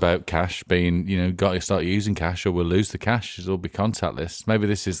 isn't there, about cash being, got to start using cash or we'll lose the cash. It'll be contactless. Maybe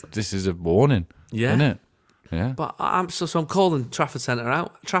this is a warning. Yeah. Isn't it? Yeah. But I'm calling Trafford Centre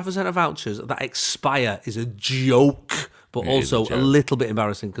out. Trafford Centre vouchers that expire is a joke, but also a little bit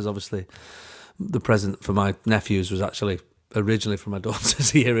embarrassing because obviously the present for my nephews was actually originally from my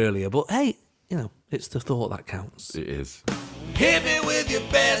daughters a year earlier. But hey, it's the thought that counts. It is. Hit me with your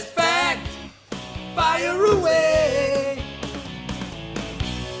best fact. Fire away.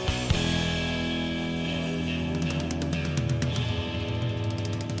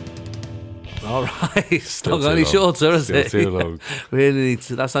 All right, it's not got any shorter, has it? Too long. We really need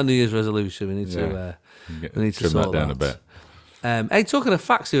to. That's our New Year's resolution. We need to. We need to trim sort that down a bit. Hey, talking of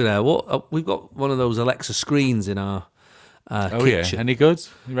facts here, there. We've got one of those Alexa screens in our kitchen. Yeah, any good?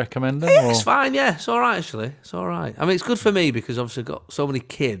 You recommend them? Yeah, it's fine. Yeah, it's all right actually. It's all right. I mean, it's good for me because obviously I've got so many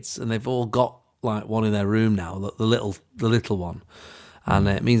kids and they've all got like one in their room now, the little one, and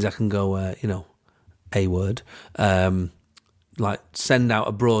it means I can go, a word, like send out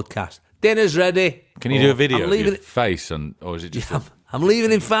a broadcast. Dinner's ready. Can you do a video of your face, or is it just? Yeah, I'm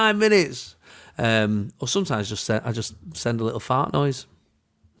leaving in 5 minutes. Or sometimes I just send a little fart noise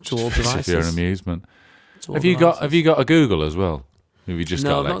to all devices. For your amusement. Have you got a Google as well? Have you just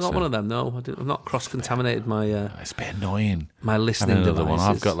got Alexa? No, I've not got one of them. No, I've not cross-contaminated my. It's a bit annoying. My listening another devices. one.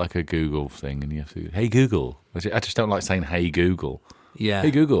 I've got like a Google thing, and you have to. Hey Google. I just don't like saying Hey Google. Yeah. Hey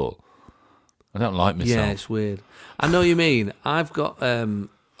Google. I don't like myself. Yeah, it's weird. I know what you mean. I've got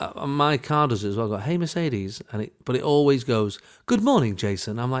my car does it as well. I've got Hey Mercedes, but it always goes Good morning,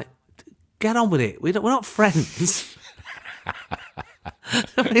 Jason. I'm like, get on with it. We're not friends.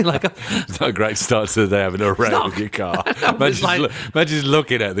 I mean, it's not a great start to the day having a row with your car. Imagine just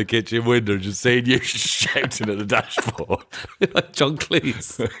looking at the kitchen window and just seeing you shouting at the dashboard. Like John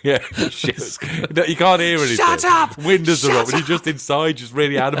Cleese. Yeah. You can't hear anything. Shut up! Windows are up and you're just inside, just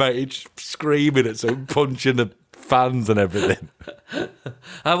really animated, just screaming at someone, punching the fans and everything.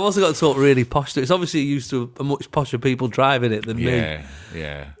 I've also got to talk really posh. It's obviously used to a much posher people driving it than me.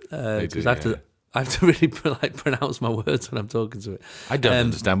 Yeah. Because I have to really pronounce my words when I'm talking to it. I don't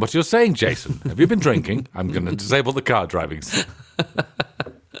understand what you're saying, Jason. Have you been drinking? I'm going to disable the car driving.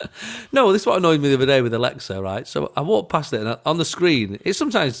 No, this is what annoyed me the other day with Alexa, right? So I walked past it, and on the screen, it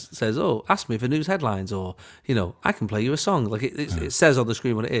sometimes says, ask me for news headlines, or, I can play you a song. Like it says on the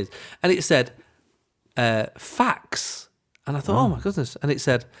screen what it is. And it said, facts. And I thought, oh my goodness. And it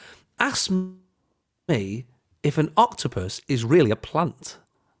said, ask me if an octopus is really a plant.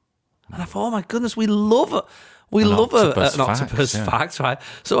 And I thought, oh my goodness, we love it. An octopus fact, right?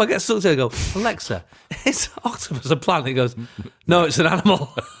 So I get stuck there and go, Alexa, is octopus a plant? He goes, no, it's an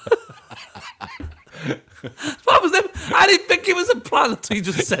animal. I didn't think it was a plant until you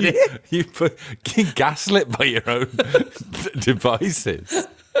just said it. You gaslit by your own devices.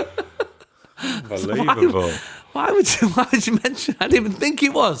 Unbelievable. Why would you mention? I didn't even think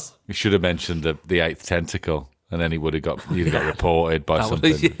it was. You should have mentioned the eighth tentacle. And then you'd have got reported by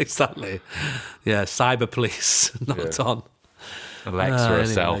something. Yeah, exactly. Yeah, cyber police knocked on. Alexa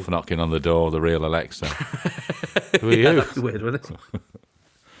herself knocking on the door, the real Alexa. Who are you? That's weird, wasn't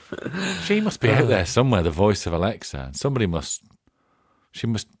it? She must be out there somewhere, the voice of Alexa. She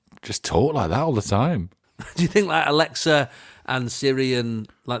must just talk like that all the time. Do you think like Alexa and Siri and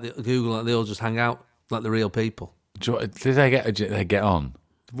like Google, they all just hang out like the real people? Did they get on?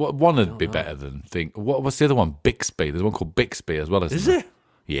 One would be better than what's the other one? Bixby. There's one called Bixby as well. Is it?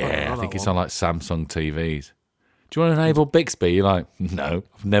 Yeah, I think it's on like Samsung TVs. Do you want to enable Bixby? You're like, no,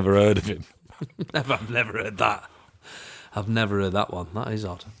 I've never heard of him. I've never heard that. I've never heard that one. That is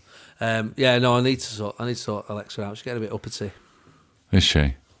odd. Yeah, no, I need to sort Alexa out. She's getting a bit uppity. Is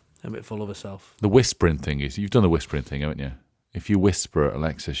she? A bit full of herself. The whispering thing is, you've done the whispering thing, haven't you? If you whisper at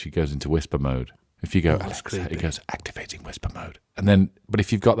Alexa, she goes into whisper mode. If you go, Alexa, it goes activating whisper mode. And then, but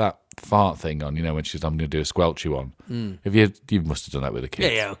if you've got that fart thing on, when she's, I'm going to do a squelchy one. If you must have done that with the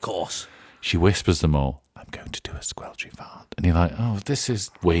kids. Yeah, of course. She whispers them all, I'm going to do a squelchy fart. And you're like, oh, this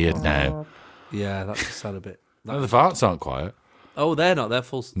is weird now. Yeah, that's sad a bit. No, the farts aren't quiet. Oh, they're not. They're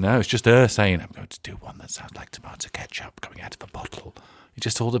full. No, it's just her saying, I'm going to do one that sounds like tomato ketchup coming out of a bottle. It's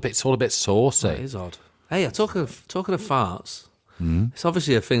just all a bit saucy. That is odd. Hey, talking of farts, it's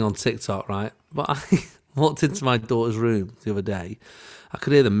obviously a thing on TikTok, right? But I walked into my daughter's room the other day. I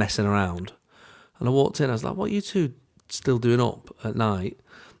could hear them messing around. And I walked in, I was like, what are you two still doing up at night?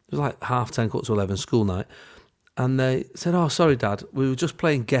 It was like 10:30, 11, school night. And they said, oh, sorry, Dad, we were just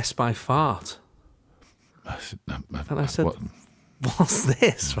playing Guess My Fart. And I said, what's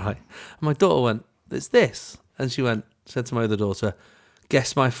this, right? And my daughter went, it's this. And she said to my other daughter,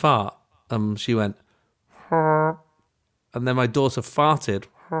 Guess My Fart. She went, and then my daughter farted,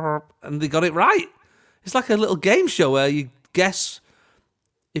 and they got it right. It's like a little game show where you guess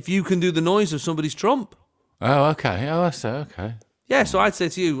if you can do the noise of somebody's trump. Oh, okay. Oh, I see. Okay. Yeah, so I'd say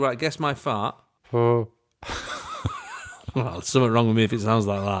to you, right, guess my fart. Well, there's something wrong with me if it sounds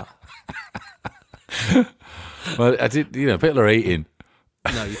like that. Well, I did, people are eating.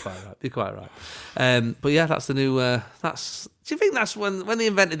 No, you're quite right. You're quite right. But yeah, that's the new. That's. Do you think that's when they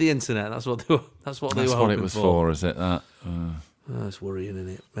invented the internet? That's what they were. That's what it was for. Is it that? That's worrying, isn't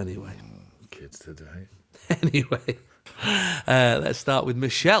it? Anyway, kids today. Anyway, let's start with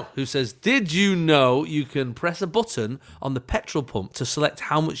Michelle, who says, "Did you know you can press a button on the petrol pump to select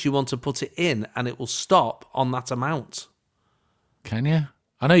how much you want to put it in, and it will stop on that amount?" Can you?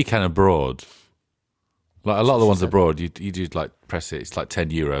 I know you can abroad. Like a lot of the ones abroad, you do like press it. It's like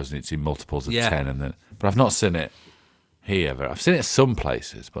 €10 and it's in multiples of 10, and then. But I've not seen it here ever. I've seen it some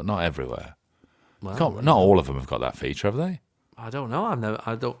places, but not everywhere. Well, not all of them have got that feature, have they? I don't know.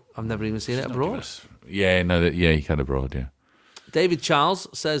 I've never even seen it abroad. Yeah, no, you can abroad. Yeah. David Charles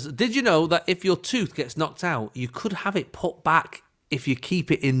says, "Did you know that if your tooth gets knocked out, you could have it put back if you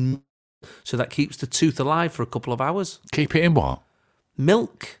keep it in, so that keeps the tooth alive for a couple of hours." Keep it in what?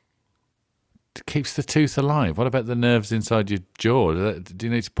 Milk. It keeps the tooth alive. What about the nerves inside your jaw? Do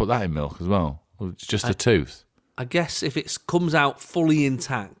you need to put that in milk as well? Or it's just a tooth? I guess if it comes out fully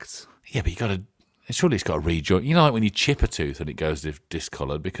intact. Yeah, but surely it's got to rejoin. You know, like when you chip a tooth and it goes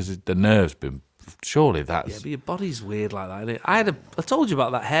discoloured because the nerve's been. Surely that's. Yeah, but your body's weird like that, isn't it? I told you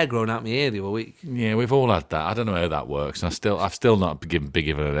about that hair growing out my ear the other week. Yeah, we've all had that. I don't know how that works, and I've still not been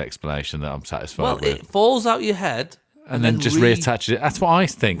given an explanation that I'm satisfied with. Well, it falls out your head. And then just reattaches it. That's what I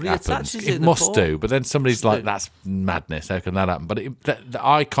think happens. It must do. But then somebody's like, that's madness. How can that happen? But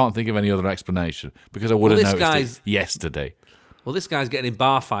I can't think of any other explanation because I would have noticed it yesterday. Well, this guy's getting in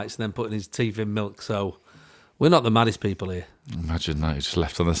bar fights and then putting his teeth in milk. So we're not the maddest people here. Imagine that. It's just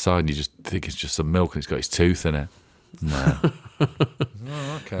left on the side and you just think it's just some milk and it's got his tooth in it. No.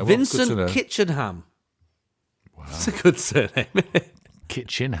 Okay. Well, Vincent Kitchenham. Wow. That's a good surname, isn't it?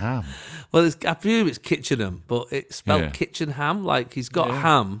 Kitchenham. Well, I presume it's Kitchenham, but it's spelled Kitchenham. Like he's got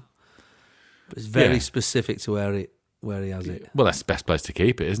ham, but it's very specific to where he has it. Well, that's the best place to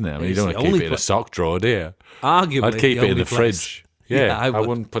keep it, isn't it? I mean, you don't want to keep it in a sock drawer, do you? Arguably, I'd keep it in the fridge. Yeah, I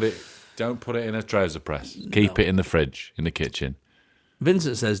wouldn't put it. Don't put it in a trouser press. Keep it in the fridge in the kitchen.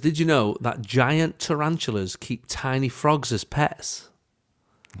 Vincent says, "Did you know that giant tarantulas keep tiny frogs as pets?"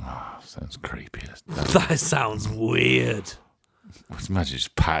 Oh, sounds creepy. That sounds weird. Imagine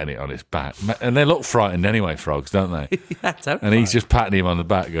just patting it on its back. And they look frightened anyway, frogs, don't they? Yeah, terrifying. And he's just patting him on the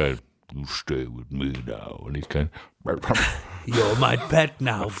back going, "You stay with me now." And he's going, "You're my pet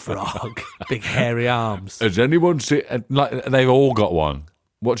now, frog." Big hairy arms. Has anyone seen... Like, they've all got one.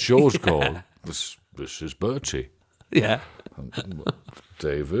 What's yours called? This is Bertie. Yeah.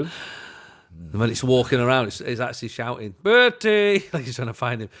 David. And when it's walking around, it's actually shouting, "Bertie!" Like he's trying to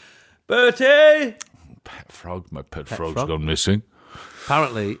find him. "Bertie!" Pet frog. My pet frog's gone missing.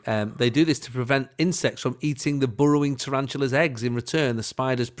 Apparently, they do this to prevent insects from eating the burrowing tarantula's eggs. In return, the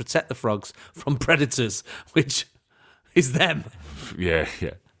spiders protect the frogs from predators, which is them. Yeah.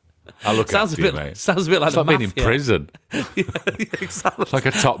 I look after you, mate. Sounds a bit like it's like being in prison. Yeah, exactly. It's like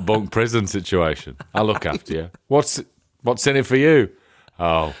a top bunk prison situation. I look after you. What's in it for you?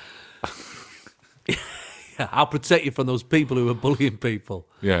 Oh. I'll protect you from those people who are bullying people.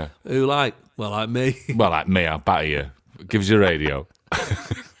 Yeah. Who like me. Well, like me, I'll batter you. Give us your radio.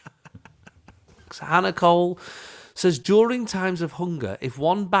 Hannah Cole says, during times of hunger, if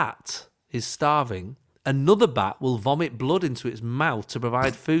one bat is starving, Another bat will vomit blood into its mouth to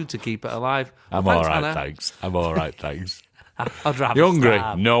provide food to keep it alive. I'm all right, thanks. I'm all right, thanks. I'd rather You hungry?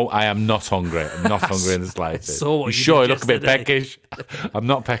 starve. No, I am not hungry. I'm not hungry in the slightest. saw what You you sure? did You look a bit yesterday. peckish. I'm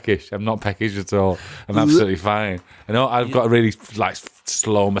not peckish. I'm not peckish at all. I'm absolutely fine. I know I've got a really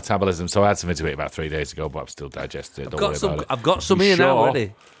slow metabolism, so I had something to eat about 3 days ago, but I'm still digesting it. Don't worry about it. I've got some You here now sure?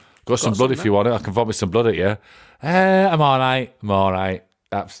 already. Got some blood if you want it. I can vomit some blood at you. I'm all right. I'm all right.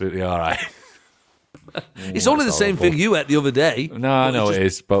 Absolutely all right. It's only the same thing you ate the other day. No, I know it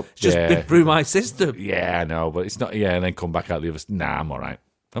is, but Just yeah. been through my system. Yeah, I know, but it's not. Yeah, and then come back out the other. Nah, I'm all right.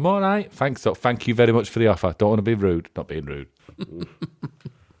 I'm all right. Thanks. Thank you very much for the offer. Don't want to be rude. Not being rude.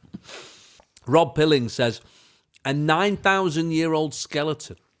 Rob Pilling says a 9,000-year-old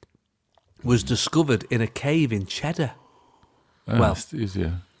skeleton was discovered in a cave in Cheddar. Well, it's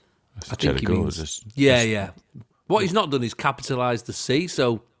easier. I think he means, yeah. What he's not done is capitalise the C,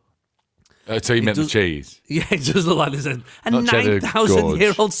 so... So you meant the cheese? Yeah, it does look like there's a Not Cheddar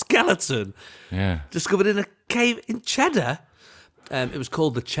 9,000-year-old skeleton Yeah. discovered in a cave in Cheddar. It was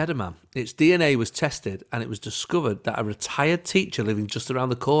called the Cheddar Man. Its DNA was tested, and it was discovered that a retired teacher living just around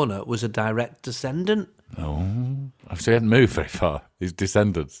the corner was a direct descendant. Oh. So he hadn't moved very far. His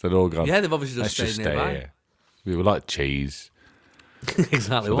descendants, they're all gone. Yeah, they've obviously Let's just stayed nearby. here. We were like cheese.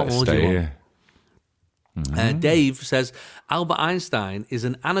 Exactly. So What let's more do stay you want? here. Dave says Albert Einstein is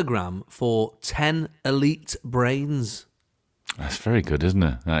an anagram for 10 elite brains. That's very good, isn't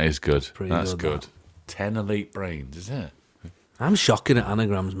it? That is good. Pretty That's good, good. 10 elite brains, is it? I'm shocking at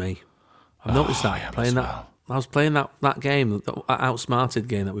anagrams, me. I've noticed that I am playing as that. well. I was playing that game, that outsmarted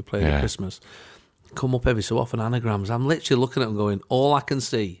game that we played at Christmas. Come up every so often anagrams. I'm literally looking at them going, all I can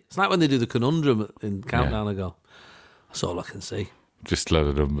see. It's like when they do the conundrum in Countdown. I go, that's all I can see. Just a load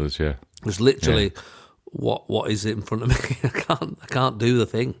of numbers, yeah. It's literally what is in front of me. I can't do the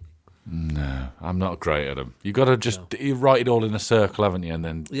thing. No, I'm not great at them. You got to just you write it all in a circle, haven't you? And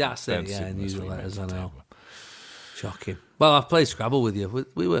then That's it. then Yeah, sit and in use the the letters. I table. know. Shocking. Well, I've played Scrabble with you.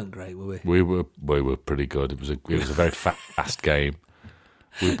 We weren't great, were we? We were pretty good. It was a very fast game.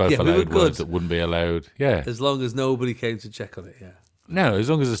 We both Yeah, we were allowed words good. that wouldn't be allowed. Yeah. As long as nobody came to check on it. Yeah. No, as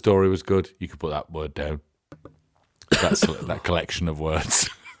long as the story was good, you could put that word down. That's that collection of words.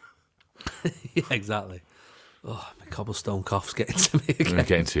 Yeah, exactly. Oh, my cobblestone cough's getting to me again. We're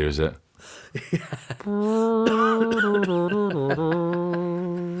getting to you, is it?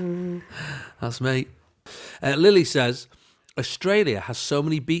 That's me. Lily says, Australia has so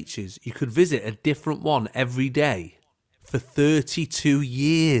many beaches, you could visit a different one every day for 32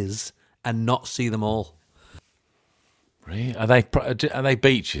 years and not see them all. Really? Are they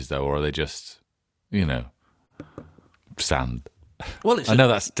beaches though, or are they just, sand? Well, it's I know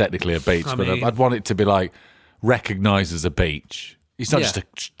that's technically a beach, but mean- I'd want it to be like recognised as a beach. It's not Yeah.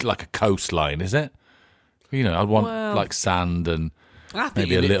 just like a coastline, is it? I'd want like sand and I think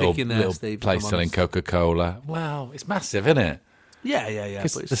maybe a you're little nitpicking there, Steve, if place I'm selling honest. Coca-Cola. Well, it's massive, isn't it? Yeah.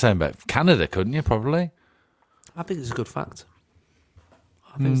 It's But the same about Canada, couldn't you? Probably. I think it's a good fact.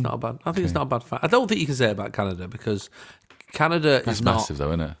 I think it's not a bad. I think it's not a bad fact. I don't think you can say it about Canada because Canada That's is not massive, though,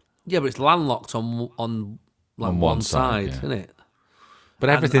 isn't it? Yeah, but it's landlocked on one side, yeah. isn't it? But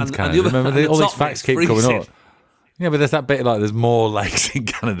everything's and Canada. the other- Remember, and the all these top facts bit's keep coming freezing. up. Yeah, but there's that bit like there's more lakes in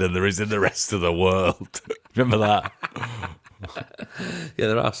Canada than there is in the rest of the world. Remember that? Yeah,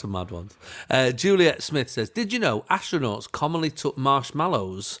 there are some mad ones. Juliet Smith says, did you know astronauts commonly took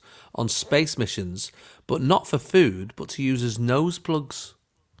marshmallows on space missions, but not for food, but to use as nose plugs?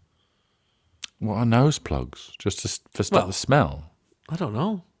 What are nose plugs? Just to stop the smell? I don't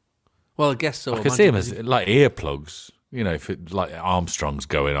know. Well, I guess so. I can see them as like earplugs. If it like Armstrong's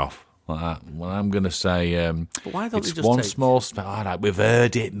going off like that. Well, I'm going to say But why don't it's they just one take... small smell. All right, we've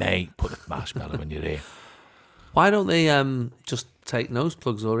heard it, mate. Put the marshmallow in your ear. Why don't they just take nose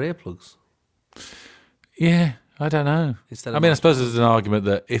plugs or earplugs? Yeah, I don't know. Instead of I mean, I suppose there's an argument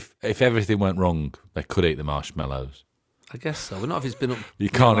that if everything went wrong, they could eat the marshmallows. I guess so. But not if it's been up You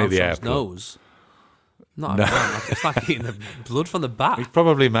can't Neil eat the Armstrong's airplug. nose. Not it's like eating the blood from the bat. It'd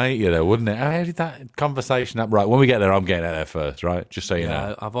probably make you though, wouldn't it? How did that conversation up? Right, when we get there, I'm getting out there first, right? Just so you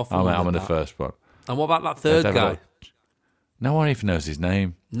know. I've often I'm wondered in the that. first one. And what about that third Let's have a guy? look. No one even knows his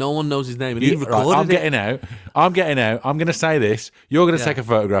name. No one knows his name. And he Right, recorded I'm it. getting out. I'm going to say this. You're going to take a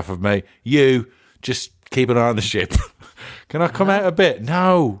photograph of me. You just keep an eye on the ship. Can I come out a bit?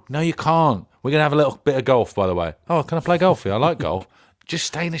 No, you can't. We're going to have a little bit of golf, by the way. Oh, can I play golf here? I like golf. Just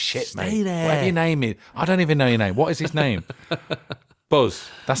stay in the ship, mate. Stay there. Whatever your name is. I don't even know your name. What is his name? Buzz.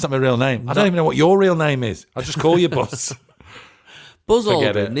 That's not my real name. I don't even know what your real name is. I'll just call you Buzz. Buzz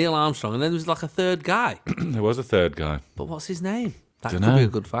Forget Aldrin, it. Neil Armstrong, and then there was like a third guy. There was a third guy. But what's his name? That could be a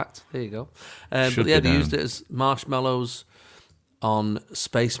good fact. There you go. But yeah, they used it as marshmallows on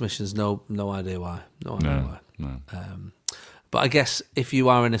space missions. No idea why. No idea why. But I guess if you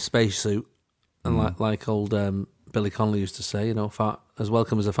are in a spacesuit, and like old Billy Connolly used to say, fart, as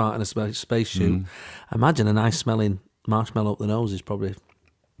welcome as a fart in a spacesuit. Imagine a nice smelling marshmallow up the nose is probably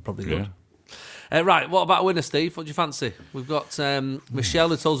good. Right, what about a winner, Steve? What do you fancy? We've got Michelle,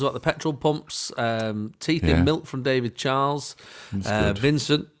 who told us about the petrol pumps, teeth in milk from David Charles.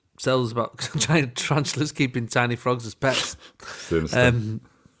 Vincent tells us about giant tarantulas keeping tiny frogs as pets.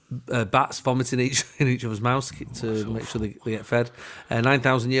 Bats vomiting in each other's mouths to make sure they get fed.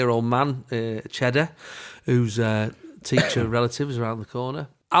 9,000-year-old man, Cheddar, whose teacher relative is around the corner.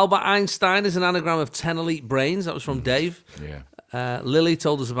 Albert Einstein is an anagram of 10 elite brains. That was from Dave. Yeah. Lily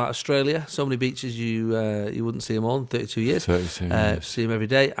told us about Australia. So many beaches you wouldn't see them all in 32 years. 32 years. See them every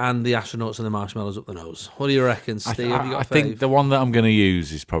day. And the astronauts and the marshmallows up the nose. What do you reckon, Steve? Have you got a fave? think the one that I'm going to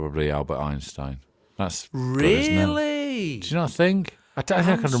use is probably Albert Einstein. That's really? Good, do you not think? I don't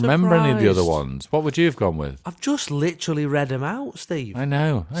think I can remember any of the other ones. What would you have gone with? I've just literally read them out, Steve. I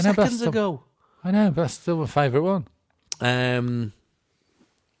know. Seconds ago. I know, but that's still my favourite one.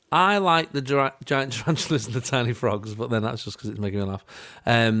 I like the giant tarantulas and the tiny frogs, but then that's just because it's making me laugh.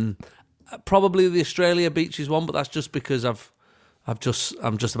 Probably the Australia beaches one, but that's just because I'm just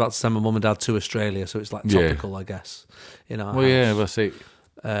about to send my mum and dad to Australia, so it's like topical, I guess. We'll see.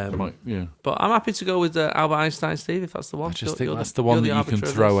 But I'm happy to go with Albert Einstein, Steve, if that's the one. I just think that's the one that you can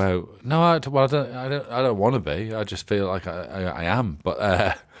throw out. No, I don't want to be. I just feel like I am,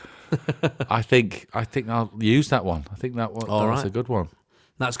 but I think I'll use that one. I think that's a good one.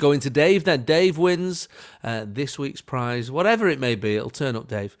 That's going to Dave then. Dave wins this week's prize, whatever it may be. It'll turn up,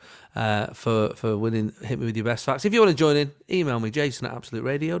 Dave, for winning Hit Me With Your Best Facts. If you want to join in, email me,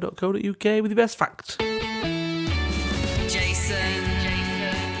 jason@absoluteradio.co.uk with your best fact. Jason.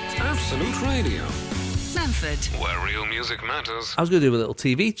 Absolute Radio. Manford. Where real music matters. I was going to do a little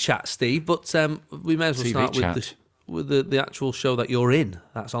TV chat, Steve, but we may as well start with the actual show that you're in.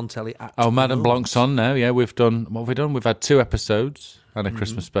 That's on telly at Madame Blanc's on now. Yeah, we've done. What have we done? We've had 2 episodes and a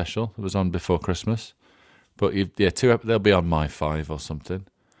Christmas special. It was on before Christmas. But 2 they'll be on My 5 or something.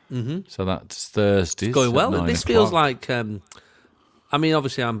 So that's Thursdays. It's going well. This feels o'clock. like...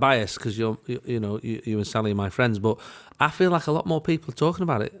 obviously I'm biased because you and Sally are my friends, but I feel like a lot more people are talking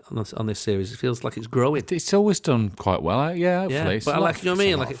about it on this series. It feels like it's growing. It's always done quite well. Hopefully. Yeah, but you know what I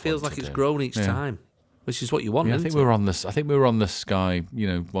mean? Like it feels like it's grown each time, which is what you want. Yeah, I think we were on this. I think we were on the Sky,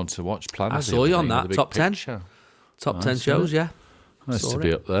 Want to Watch plan. I saw you on that top 10 show. Top 10 shows, yeah. Nice to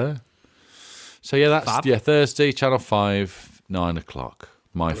be up there. So that's Thursday, Channel 5, 9 o'clock.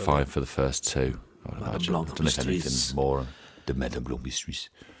 My 5 for the first 2. I don't know if anything more. The Madame Blanc Mysteries.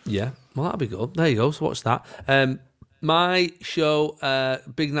 Yeah, well, that'll be good. There you go. So watch that. My show,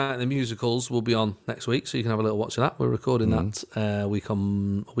 Big Night in the Musicals, will be on next week, so you can have a little watch of that. We're recording that a week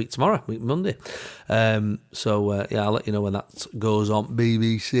tomorrow, Monday. I'll let you know when that goes on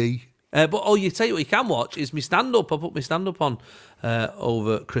BBC. You tell you what you can watch is my stand-up. I put my stand-up on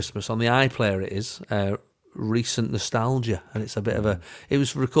over Christmas on the iPlayer. It is Recent Nostalgia, and it's a bit of it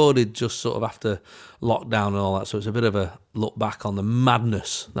was recorded just sort of after lockdown and all that, so it's a bit of a look back on the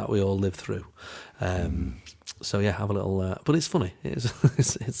madness that we all lived through. Have a little but it's funny,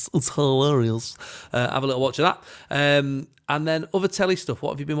 it's hilarious. Have a little watch of that, and then other telly stuff.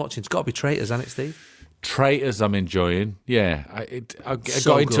 What have you been watching? It's got to be Traitors, hasn't it, Steve? Traitors I'm enjoying. Yeah, I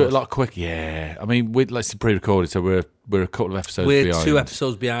so got into it a lot quick. Yeah, I mean, let's pre-recorded, so we're a couple of episodes behind. We're 2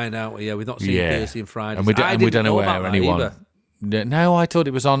 episodes behind, aren't we? Yeah, we've not seen Thursday and Friday. And we don't know where anyone... No, I thought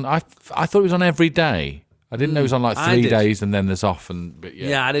it was on... I thought it was on every day. I didn't know it was on 3 days and then there's off.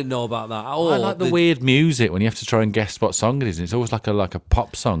 Yeah, I didn't know about that. I like the weird music when you have to try and guess what song it is. It's always like a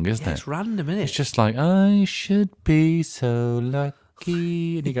pop song, isn't it? It's random, isn't it? It's just like, I should be so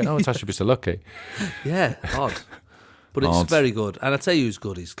lucky. And you go, I should be so lucky. Yeah, odd. But it's very good. And I tell you who's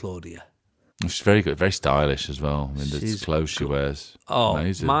good is Claudia. She's very good, very stylish as well. I mean, the clothes she wears. Oh,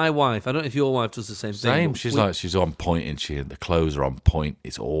 amazing. My wife, I don't know if your wife does the same thing. She's on point, and the clothes are on point.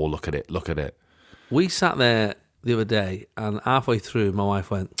 It's all, look at it. We sat there the other day, and halfway through, my wife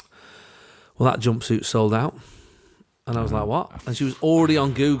went, well, that jumpsuit sold out. And I was like, what? And she was already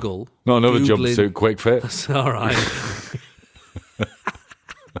on Google. Not another jumpsuit, quick fit. That's all right.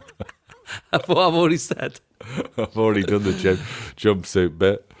 That's what I've already said. I've already done the jumpsuit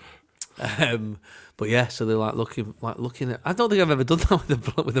bit. But yeah, so they're looking at. I don't think I've ever done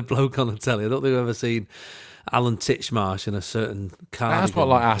that with a bloke on the telly. I don't think I've ever seen Alan Titchmarsh in a certain cardigan. That's what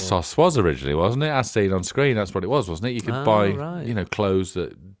ASOS was originally, wasn't it? As seen on screen, that's what it was, wasn't it? You could buy, clothes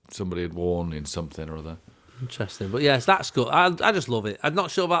that somebody had worn in something or other. Interesting. But yes, that's good. I just love it. I'm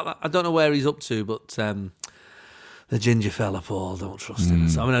not sure about that. I don't know where he's up to, but the ginger fella, Paul, don't trust him.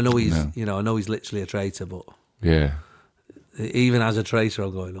 So, I mean, I know he's literally a traitor, but Yeah. even as a traitor,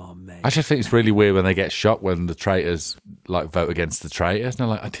 I'm going, oh, mate. I just think it's really weird when they get shocked when the traitors vote against the traitors. And they're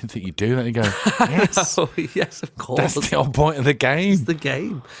like, I didn't think you'd do that. And you go, yes. Yes, of course. That's the whole point of the game. It's the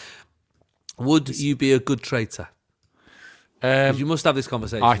game. Would you be a good traitor? 'Cause you must have this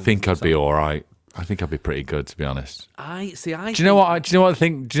conversation. I think I'd be all right. I think I'd be pretty good, to be honest. Do you know what I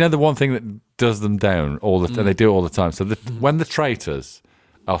think? Do you know the one thing that does them down all the time? They do it all the time. So when the traitors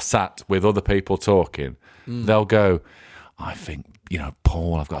are sat with other people talking, they'll go, I think,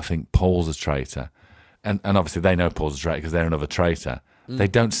 Paul, I've got to think Paul's a traitor. And obviously they know Paul's a traitor because they're another traitor. They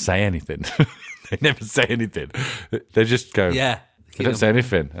don't say anything. They never say anything. They just go, Yeah. They don't say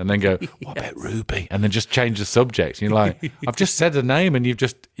anything, and then go, what about Ruby? And then just change the subject. And you're like, I've just said a name, and you've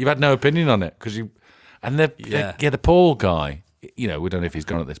had no opinion on it because you. And the Paul guy, we don't know if he's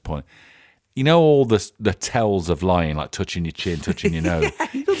gone at this point. All the tells of lying, like touching your chin, touching your nose.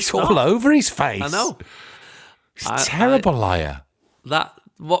 He's all over his face. I know. He's a terrible liar.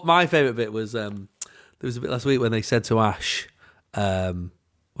 What my favourite bit was, there was a bit last week when they said to Ash,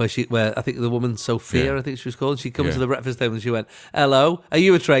 where I think the woman Sophia, I think she was called, she comes to the breakfast table and she went, hello, are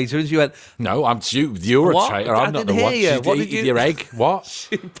you a traitor? And she went, no, I'm you. You're a traitor. I'm not the one. What did you... Your egg? What?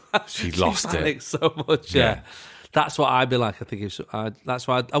 She lost it so much. Yeah. That's what I'd be like. I think that's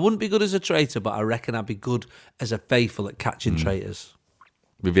why I wouldn't be good as a traitor, but I reckon I'd be good as a faithful at catching traitors.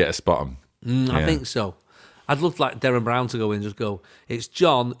 We'd be able to spot them. I think so. I'd love like Darren Brown to go in and just go, it's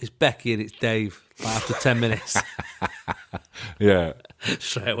John, it's Becky, and it's Dave. After 10 minutes. Yeah.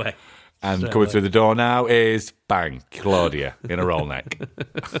 Straight away. And coming through the door now is, bang, Claudia in a roll neck.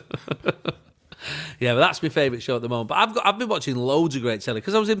 Yeah, but that's my favourite show at the moment. But I've been watching loads of great telly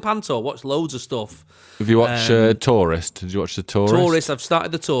because I was in Panto, watched loads of stuff. Have you watched Tourist? Did you watch The Tourist? Tourist, I've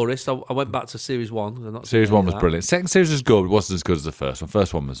started The Tourist. I went back to Series 1. Series 1 was brilliant. Second series was good. It wasn't as good as the first one.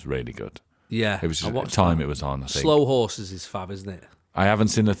 First one was really good. Yeah. It was just the time it was on, I think. Slow Horses is fab, isn't it? I haven't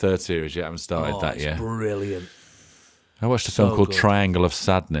seen the third series yet. I haven't started that yet. Brilliant. I watched a film called Triangle of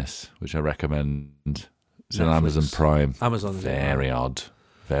Sadness, which I recommend. It's on Amazon Prime. Amazon. Very odd.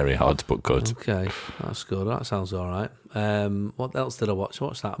 Very odd, but good. Okay, that's good. That sounds all right. What else did I watch?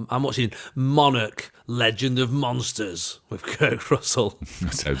 What's that? I'm watching Monarch, Legend of Monsters with Kirk Russell.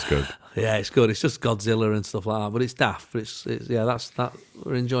 That sounds good. Yeah, it's good. It's just Godzilla and stuff like that, but it's daft. But it's that's that.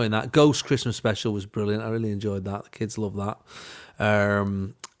 We're enjoying that. Ghost Christmas Special was brilliant. I really enjoyed that. The kids love that.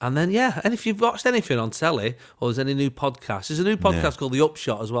 And then, and if you've watched anything on telly or there's any new podcasts, there's a new podcast called The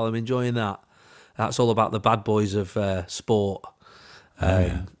Upshot as well. I'm enjoying that. That's all about the bad boys of sport.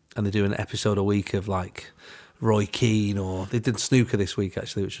 And they do an episode a week of like Roy Keane, or they did snooker this week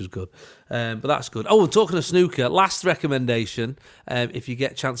actually, which was good. But that's good. Oh, and talking of snooker, last recommendation, if you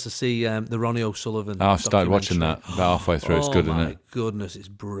get a chance to see the Ronnie O'Sullivan. Oh, I've started watching that about halfway through. It's good, isn't it? Oh my goodness, it's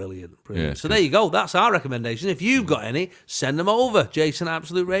brilliant. Yeah, so there you go. That's our recommendation. If you've got any, send them over.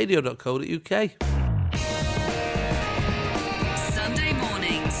 jason@absoluteradio.co.uk. Sunday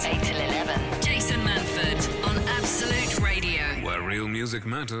mornings, 8 till 11. Jason Manford on Absolute Radio. Where real music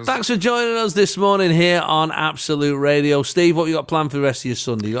matters. Thanks for joining us this morning here on Absolute Radio. Steve, what you got planned for the rest of your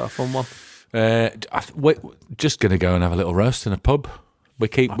Sunday? You got a fun one? We're just going to go and have a little roast in a pub. We've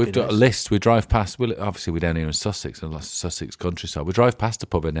got a list. We drive past. Obviously, we're down here in Sussex, and Sussex countryside. We drive past a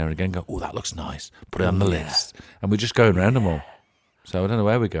pub in there and again. Go, oh, that looks nice. Put it on the list, and we're just going around them all. So I don't know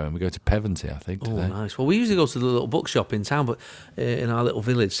where we're going. We go to Pevensey, I think. Today. Oh, nice. Well, we usually go to the little bookshop in town, but in our little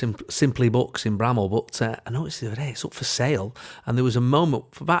village, Simply Books in Bramall. But I noticed the other day it's up for sale, and there was a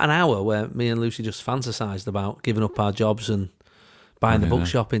moment for about an hour where me and Lucy just fantasised about giving up our jobs and buying the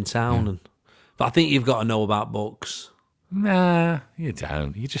bookshop in town. But I think you've got to know about books. Nah, you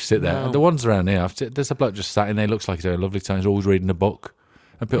don't. You just sit there. No. The ones around here, there's a bloke just sat in there. Looks like he's having a lovely time. He's always reading a book,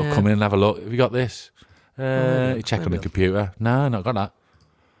 and people come in and have a look. Have you got this? You check on the computer. No, not got that.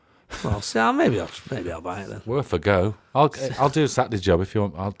 Well, see, maybe I'll buy it then. Worth a go. I'll do a Saturday job if you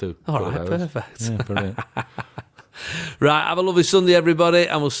want. I'll do. All right, perfect. Yeah, brilliant. Right, have a lovely Sunday, everybody,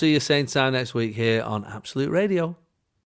 and we'll see you same time next week here on Absolute Radio.